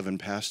the 7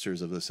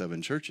 pastors of the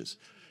 7 churches.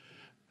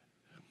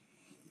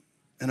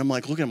 And I'm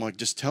like, look at him, like,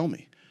 just tell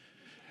me.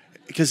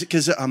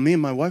 Because me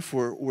and my wife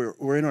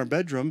were in our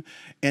bedroom,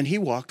 and he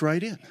walked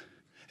right in.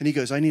 And he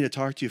goes, I need to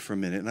talk to you for a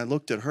minute. And I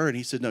looked at her, and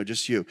he said, no,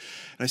 just you.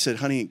 And I said,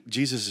 honey,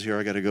 Jesus is here.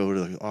 I got to go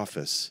to the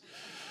office.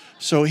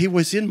 So he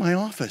was in my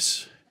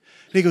office.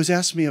 And he goes,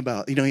 ask me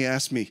about, he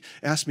asked me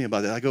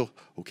about that. I go,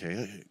 okay.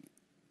 And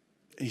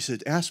he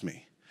said, ask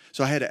me.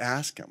 So I had to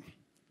ask him.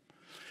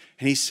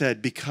 And he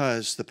said,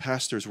 because the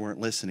pastors weren't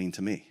listening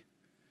to me.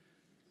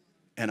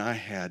 And I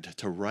had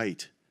to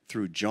write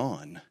through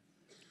John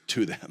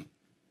to them.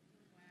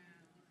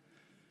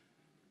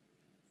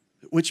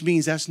 Which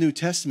means that's New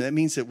Testament. That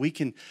means that we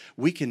can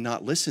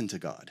not listen to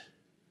God.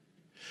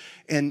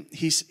 And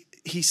he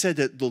said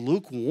that the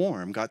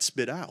lukewarm got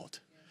spit out.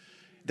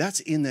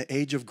 That's in the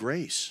age of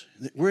grace.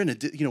 We're in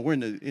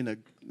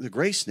the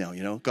grace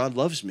now. God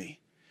loves me.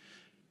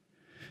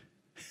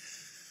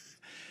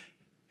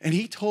 And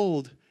he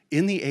told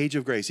in the age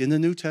of grace, in the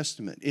New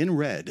Testament, in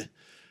red,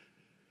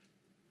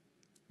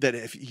 that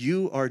if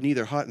you are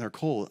neither hot nor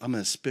cold, I'm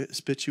going to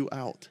spit you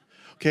out.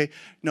 Okay.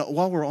 Now,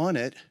 while we're on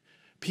it,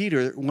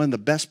 Peter, one of the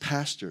best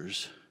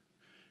pastors,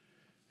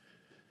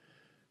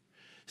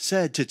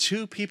 said to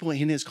 2 people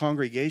in his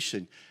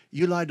congregation,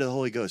 you lied to the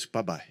Holy Ghost,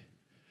 bye-bye.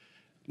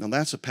 Now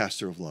that's a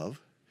pastor of love.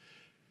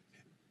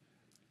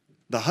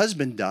 The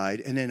husband died,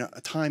 and then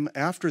a time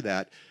after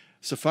that,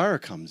 Sapphira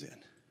comes in.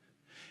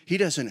 He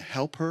doesn't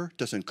help her,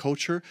 doesn't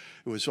coach her.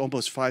 It was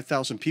almost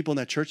 5,000 people in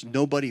that church.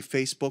 Nobody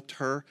Facebooked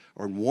her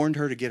or warned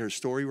her to get her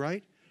story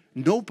right.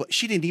 Nobody.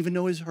 She didn't even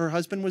know her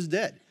husband was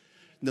dead.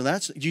 Now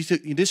this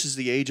is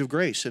the age of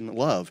grace and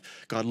love.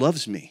 God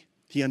loves me.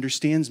 He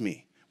understands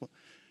me.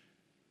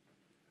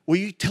 Will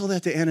you tell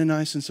that to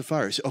Ananias and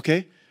Sapphira?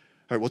 Okay?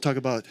 All right,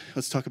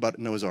 let's talk about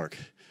Noah's Ark.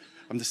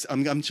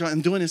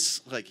 I'm doing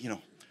this like,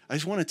 I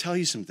just want to tell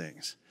you some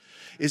things.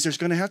 Is there's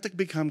going to have to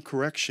become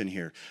correction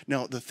here.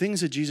 Now, the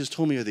things that Jesus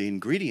told me are the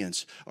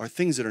ingredients are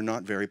things that are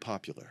not very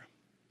popular.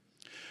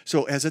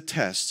 So as a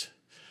test,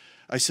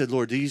 I said,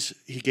 Lord, he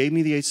gave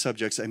me the 8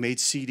 subjects. I made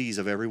CDs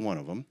of every one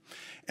of them.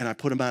 And I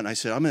put them out and I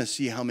said, I'm going to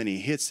see how many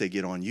hits they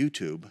get on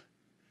YouTube.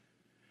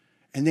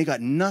 And they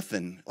got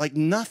nothing, like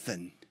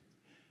nothing.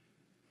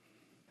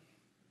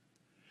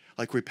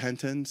 Like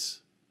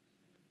repentance,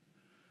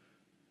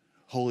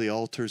 holy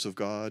altars of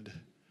God,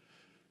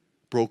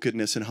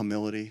 brokenness and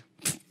humility.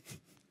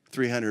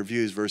 300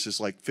 views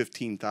versus like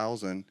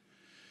 15,000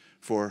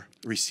 for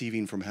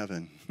receiving from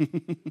heaven.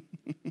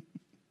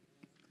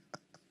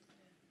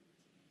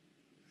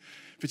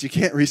 But you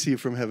can't receive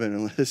from heaven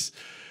unless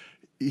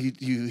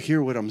you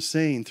hear what I'm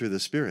saying through the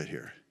Spirit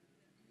here.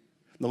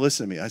 Now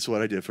listen to me. That's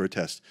what I did for a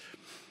test.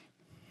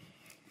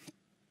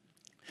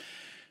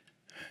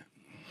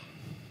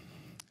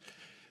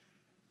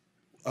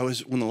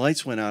 When the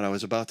lights went out, I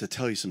was about to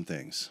tell you some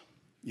things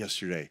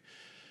yesterday.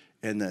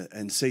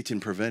 And Satan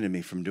prevented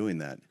me from doing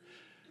that.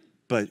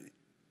 But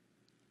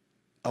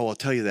I'll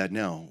tell you that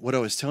now. What I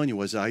was telling you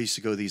was I used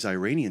to go to these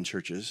Iranian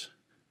churches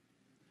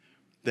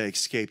that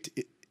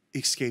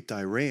escaped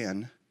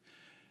Iran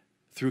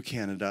through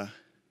Canada.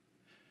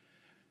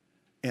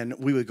 And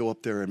we would go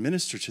up there and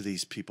minister to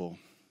these people.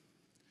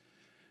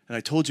 And I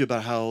told you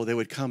about how they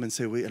would come and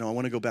say, I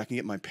want to go back and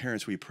get my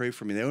parents. Will you pray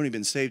for me? They'd only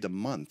been saved a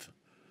month.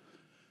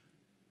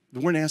 They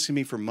weren't asking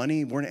me for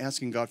money. They weren't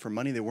asking God for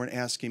money. They weren't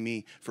asking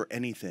me for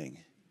anything.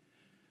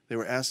 They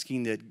were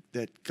asking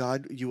that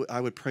God, I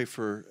would pray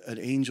for an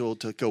angel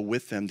to go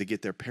with them to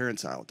get their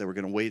parents out. They were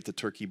going to wait at the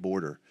Turkey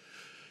border.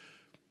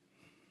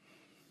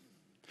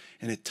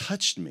 And it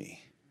touched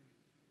me.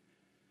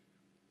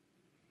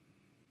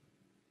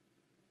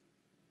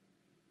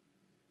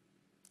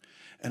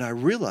 And I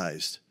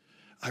realized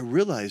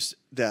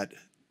that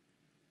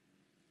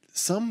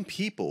some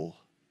people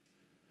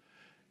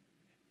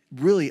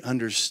really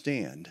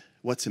understand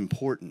what's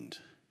important.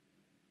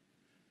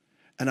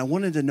 And I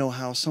wanted to know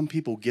how some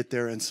people get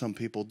there and some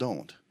people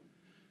don't.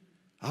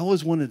 I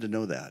always wanted to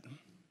know that.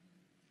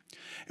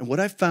 And what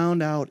I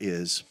found out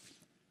is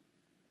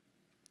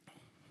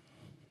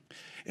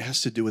it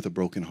has to do with a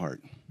broken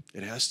heart.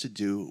 It has to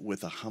do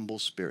with a humble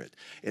spirit.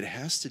 It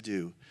has to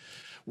do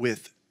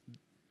with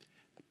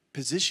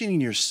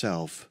positioning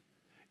yourself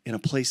in a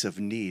place of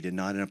need and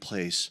not in a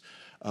place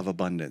of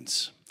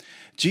abundance.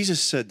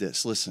 Jesus said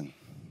this, listen.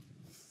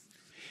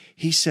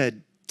 He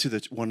said to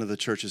one of the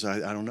churches, I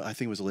don't know, I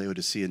think it was a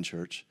Laodicean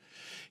church.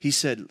 He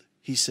said,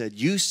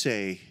 you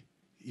say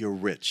you're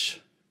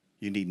rich,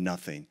 you need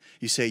nothing.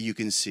 You say you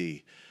can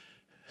see.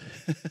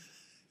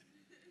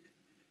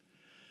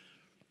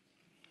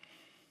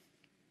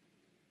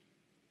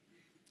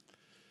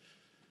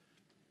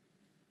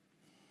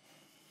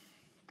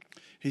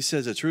 He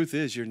says the truth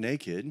is you're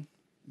naked,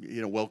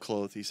 well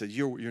clothed. He said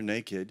you're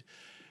naked.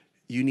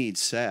 You need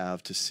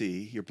salve to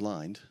see. You're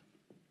blind.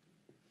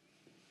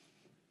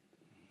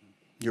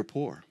 You're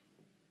poor.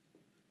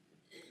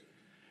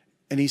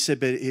 And he said,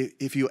 but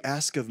if you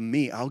ask of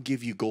me, I'll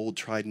give you gold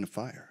tried in the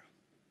fire.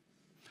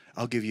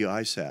 I'll give you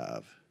eye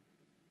salve.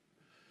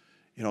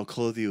 I'll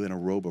clothe you in a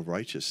robe of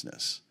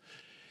righteousness.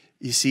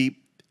 You see,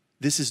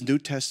 this is New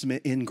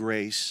Testament in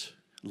grace,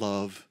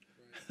 love.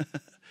 Do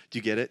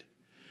you get it?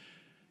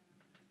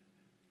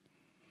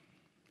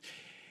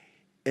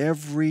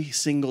 Every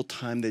single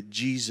time that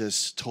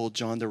Jesus told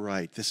John to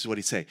write, this is what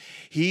he'd say.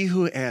 He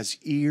who has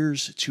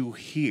ears to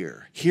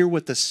hear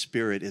what the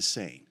Spirit is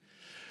saying.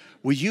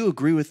 Will you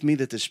agree with me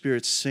that the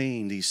Spirit's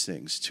saying these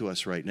things to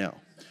us right now?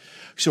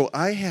 So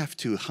I have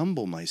to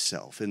humble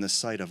myself in the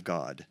sight of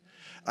God.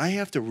 I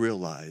have to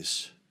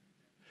realize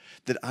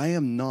that I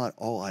am not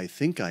all I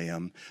think I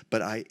am,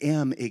 but I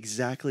am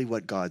exactly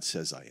what God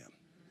says I am.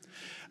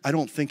 I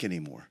don't think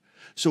anymore.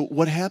 So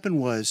what happened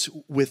was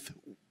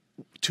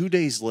 2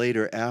 days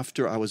later,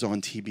 after I was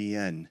on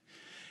TBN,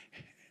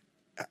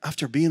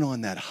 after being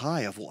on that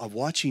high of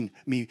watching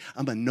me,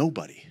 I'm a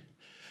nobody.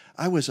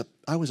 I was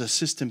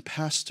assistant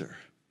pastor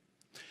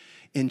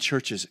in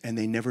churches, and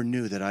they never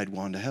knew that I'd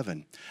gone to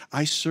heaven.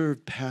 I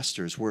served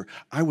pastors where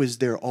I was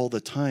there all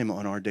the time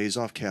on our days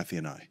off, Kathy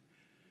and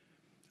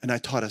I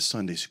taught a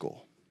Sunday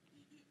school.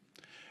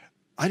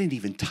 I didn't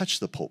even touch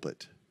the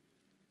pulpit.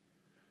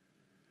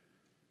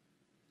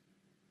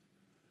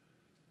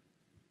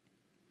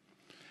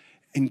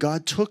 And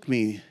God took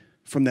me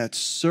from that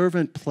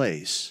servant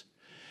place,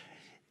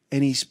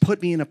 and he's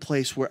put me in a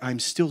place where I'm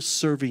still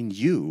serving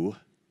you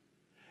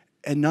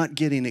and not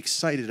getting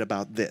excited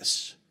about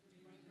this.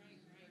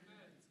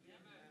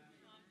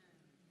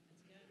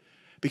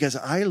 Because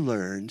I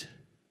learned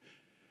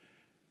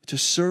to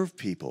serve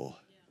people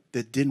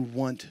that didn't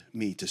want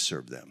me to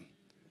serve them.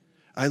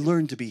 I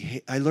learned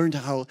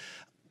how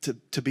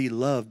to be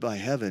loved by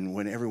heaven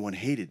when everyone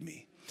hated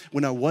me.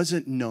 When I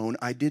wasn't known,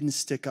 I didn't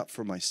stick up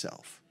for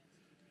myself.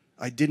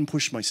 I didn't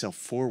push myself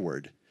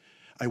forward.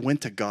 I went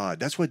to God.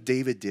 That's what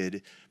David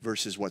did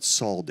versus what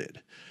Saul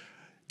did.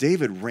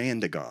 David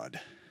ran to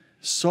God.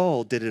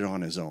 Saul did it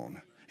on his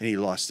own, and he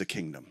lost the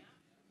kingdom.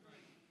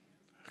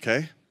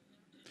 Okay?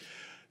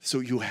 So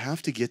you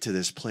have to get to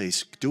this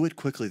place. Do it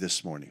quickly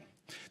this morning.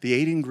 The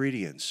 8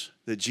 ingredients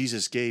that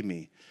Jesus gave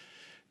me,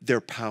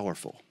 they're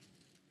powerful.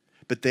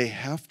 But they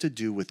have to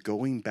do with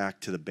going back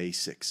to the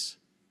basics.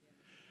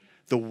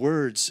 The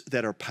words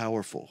that are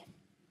powerful.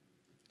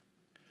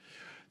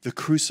 The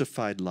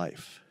crucified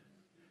life.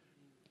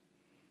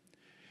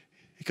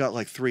 It got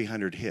like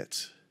 300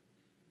 hits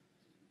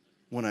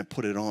when I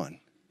put it on.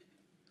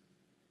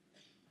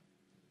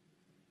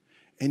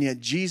 And yet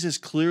Jesus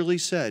clearly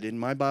said in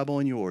my Bible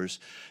and yours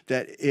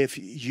that if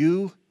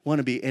you want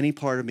to be any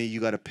part of me, you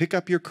got to pick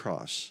up your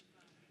cross,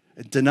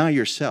 deny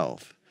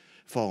yourself,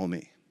 follow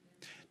me.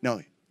 Now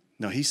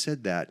he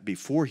said that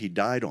before he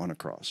died on a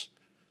cross.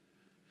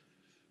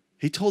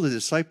 He told the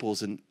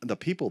disciples and the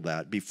people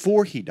that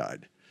before he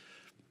died.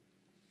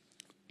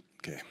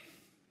 Okay.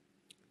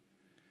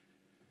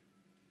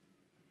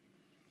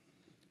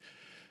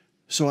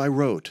 So I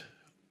wrote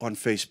on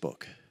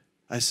Facebook,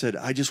 I said,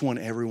 I just want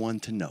everyone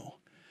to know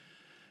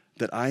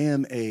that I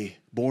am a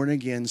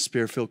born-again,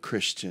 Spirit-filled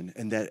Christian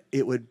and that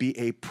it would be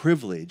a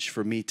privilege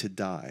for me to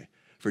die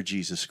for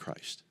Jesus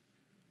Christ.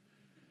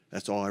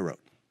 That's all I wrote.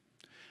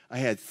 I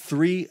had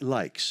 3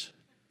 likes.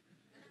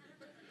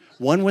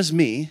 One was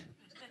me,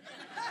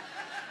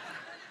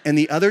 and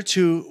the other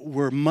 2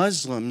 were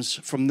Muslims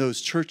from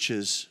those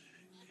churches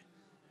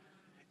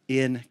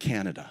in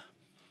Canada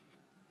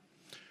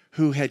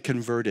who had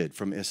converted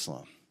from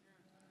Islam.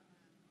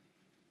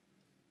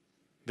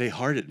 They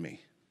hearted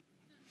me.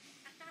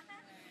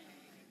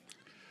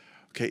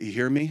 Okay, you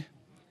hear me?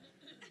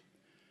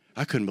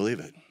 I couldn't believe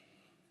it.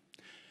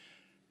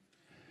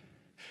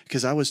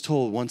 Because I was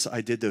told once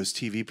I did those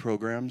TV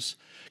programs,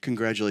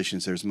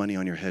 congratulations, there's money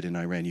on your head in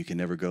Iran. You can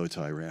never go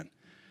to Iran.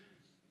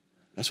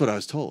 That's what I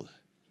was told.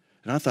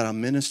 And I thought I'm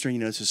ministering,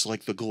 it's just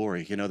like the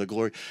glory. The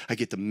glory, I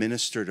get to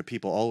minister to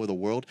people all over the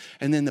world.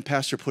 And then the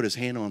pastor put his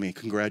hand on me,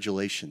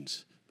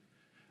 congratulations.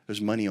 There's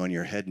money on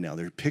your head now.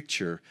 Their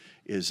picture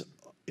is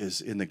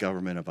in the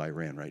government of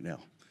Iran right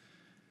now.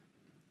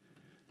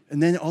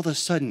 And then all of a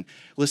sudden,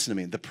 listen to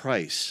me, the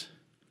price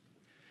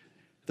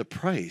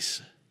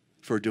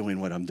for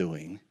doing what I'm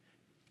doing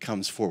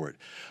comes forward.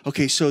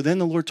 Okay, so then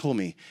the Lord told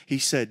me, he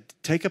said,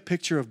 take a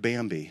picture of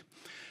Bambi.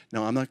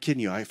 Now, I'm not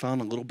kidding you. I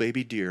found a little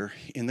baby deer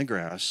in the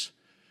grass,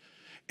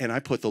 and I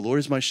put, the Lord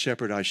is my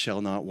shepherd, I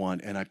shall not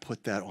want, and I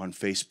put that on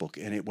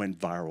Facebook, and it went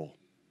viral.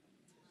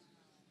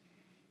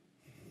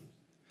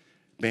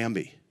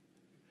 Bambi.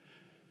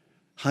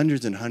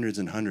 Hundreds and hundreds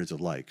and hundreds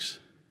of likes.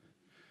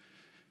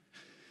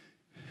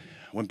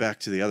 Went back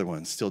to the other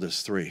one, still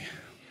just 3.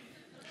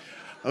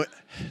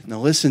 Now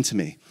listen to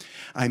me.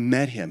 I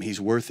met him.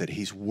 He's worth it.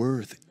 He's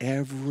worth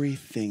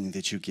everything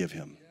that you give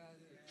him.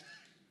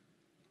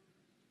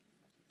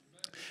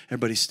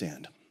 Everybody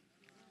stand.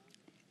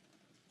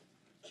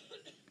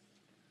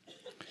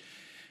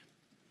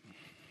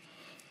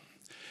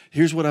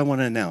 Here's what I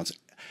want to announce.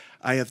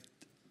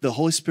 The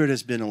Holy Spirit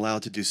has been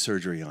allowed to do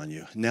surgery on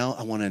you. Now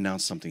I want to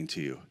announce something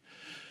to you.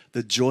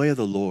 The joy of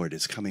the Lord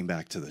is coming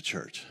back to the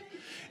church.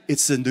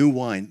 It's the new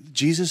wine.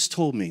 Jesus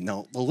told me,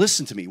 now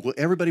listen to me. Will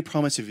everybody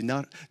promise, if you're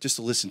not, just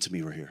to listen to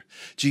me right here.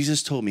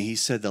 Jesus told me, he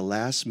said the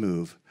last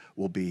move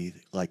will be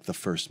like the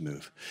first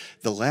move.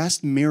 The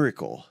last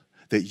miracle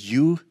that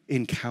you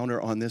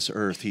encounter on this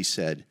earth, he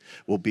said,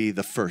 will be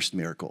the first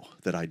miracle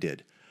that I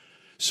did.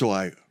 So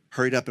I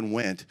hurried up and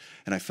went,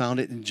 and I found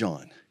it in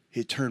John.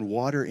 He turned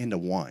water into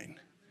wine.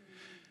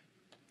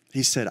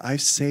 He said,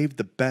 I've saved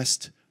the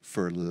best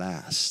for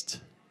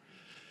last.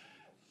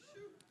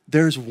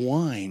 There's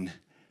wine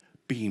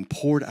being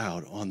poured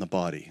out on the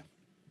body,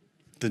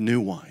 the new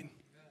wine.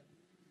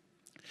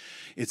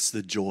 It's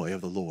the joy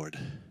of the Lord.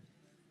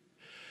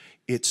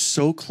 It's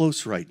so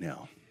close right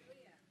now.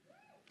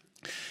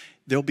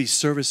 There'll be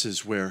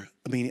services where,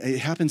 it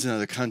happens in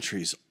other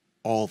countries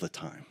all the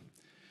time.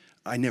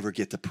 I never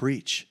get to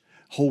preach.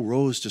 Whole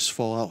rows just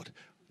fall out.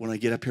 When I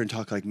get up here and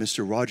talk like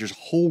Mr. Rogers,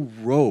 whole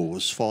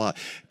rows fall out.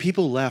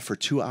 People laugh for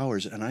 2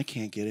 hours and I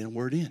can't get a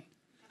word in.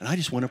 And I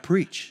just want to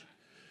preach.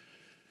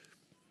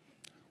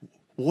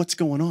 What's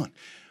going on?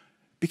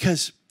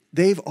 Because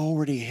they've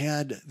already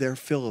had their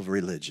fill of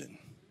religion.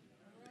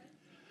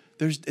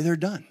 They're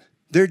done.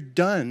 They're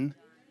done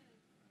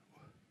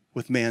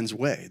with man's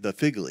way, the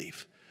fig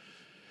leaf.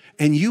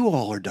 And you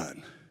all are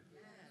done.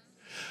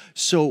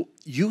 So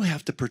you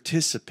have to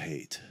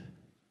participate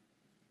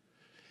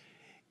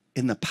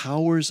in the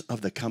powers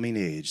of the coming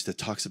age that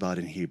talks about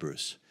in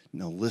Hebrews.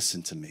 Now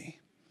listen to me.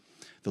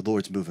 The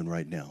Lord's moving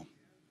right now.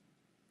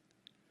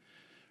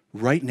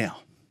 Right now.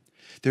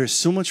 There is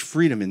so much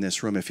freedom in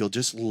this room if you'll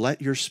just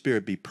let your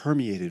spirit be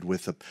permeated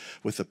with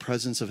the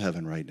presence of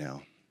heaven right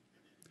now.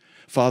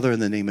 Father, in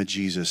the name of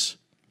Jesus,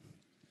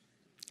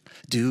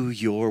 do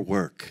your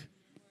work.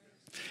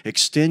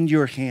 Extend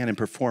your hand and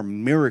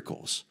perform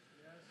miracles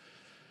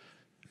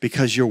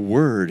because your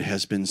word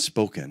has been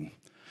spoken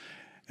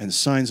and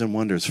signs and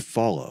wonders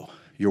follow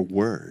your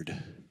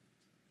word.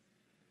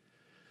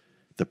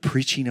 The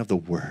preaching of the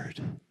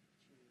word.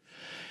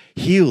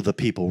 Heal the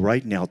people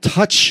right now.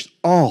 Touch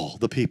all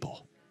the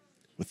people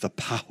with the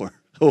power.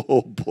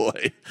 Oh,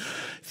 boy.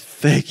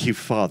 Thank you,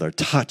 Father.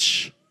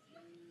 Touch.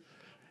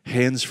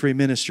 Hands-free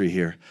ministry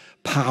here.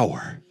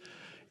 Power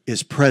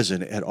is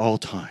present at all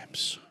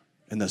times.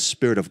 And the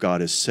Spirit of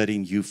God is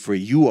setting you free.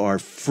 You are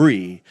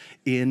free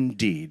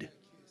indeed.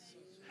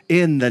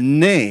 In the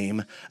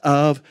name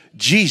of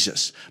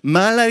Jesus.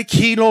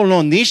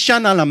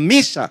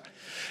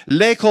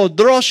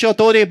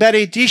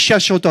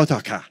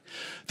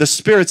 The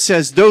Spirit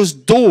says those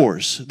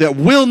doors that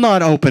will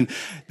not open,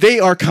 they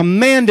are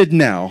commanded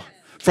now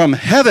from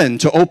heaven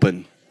to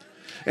open.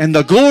 And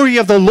the glory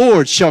of the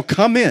Lord shall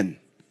come in.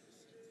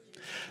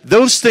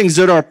 Those things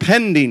that are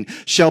pending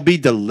shall be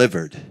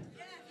delivered.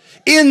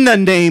 In the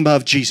name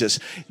of Jesus.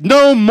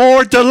 No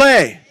more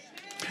delay.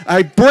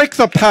 I break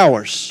the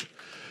powers.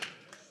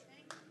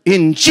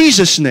 In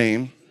Jesus'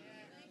 name.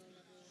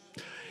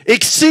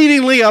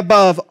 Exceedingly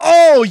above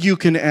all you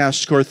can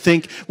ask or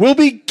think will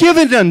be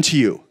given unto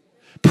you.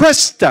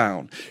 Pressed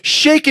down,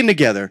 shaken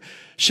together,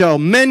 shall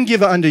men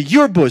give unto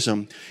your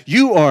bosom.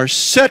 You are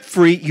set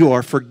free. You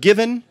are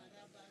forgiven.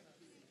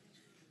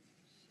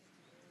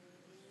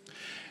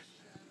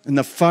 And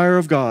the fire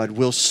of God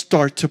will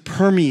start to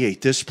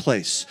permeate this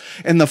place.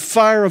 And the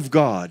fire of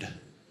God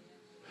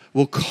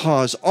will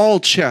cause all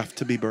chaff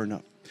to be burned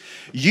up.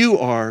 You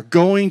are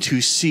going to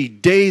see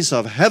days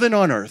of heaven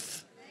on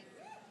earth.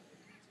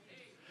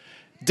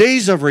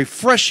 Days of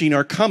refreshing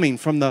are coming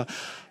from the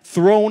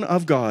throne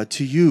of God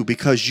to you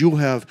because you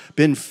have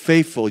been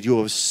faithful. You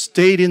have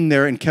stayed in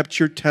there and kept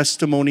your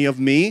testimony of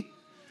me.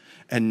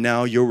 And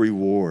now your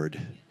reward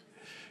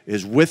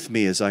is with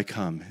me as I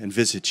come and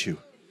visit you.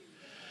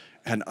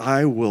 And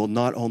I will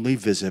not only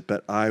visit,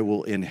 but I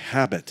will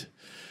inhabit.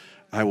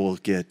 I will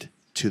get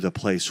to the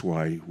place where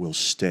I will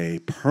stay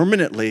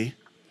permanently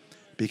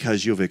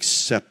because you've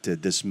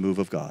accepted this move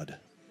of God.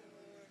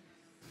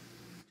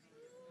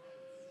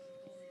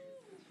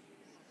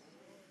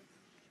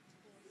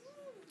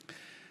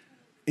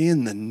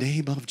 In the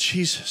name of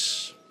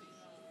Jesus.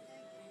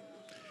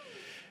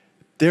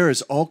 There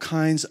is all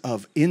kinds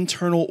of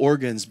internal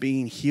organs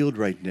being healed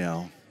right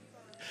now.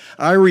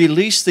 I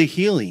release the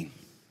healing.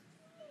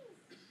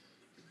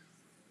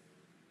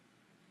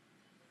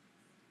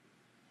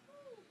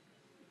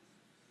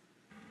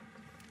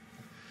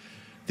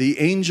 The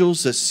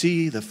angels that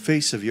see the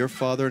face of your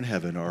Father in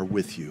heaven are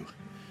with you.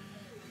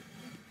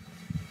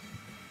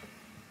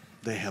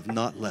 They have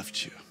not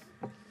left you.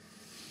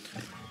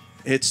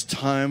 It's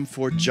time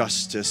for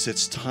justice.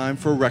 It's time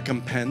for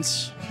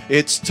recompense.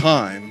 It's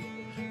time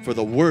for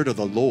the word of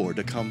the Lord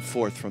to come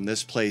forth from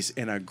this place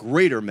in a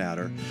greater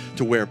matter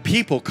to where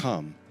people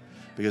come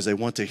because they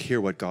want to hear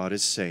what God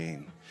is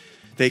saying.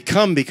 They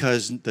come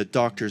because the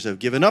doctors have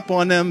given up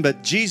on them,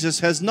 but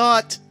Jesus has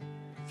not.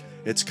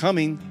 It's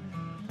coming.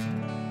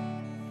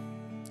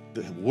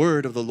 The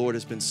word of the Lord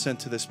has been sent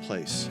to this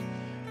place,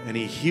 and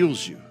he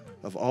heals you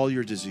of all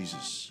your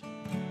diseases.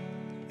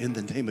 In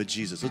the name of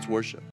Jesus, let's worship.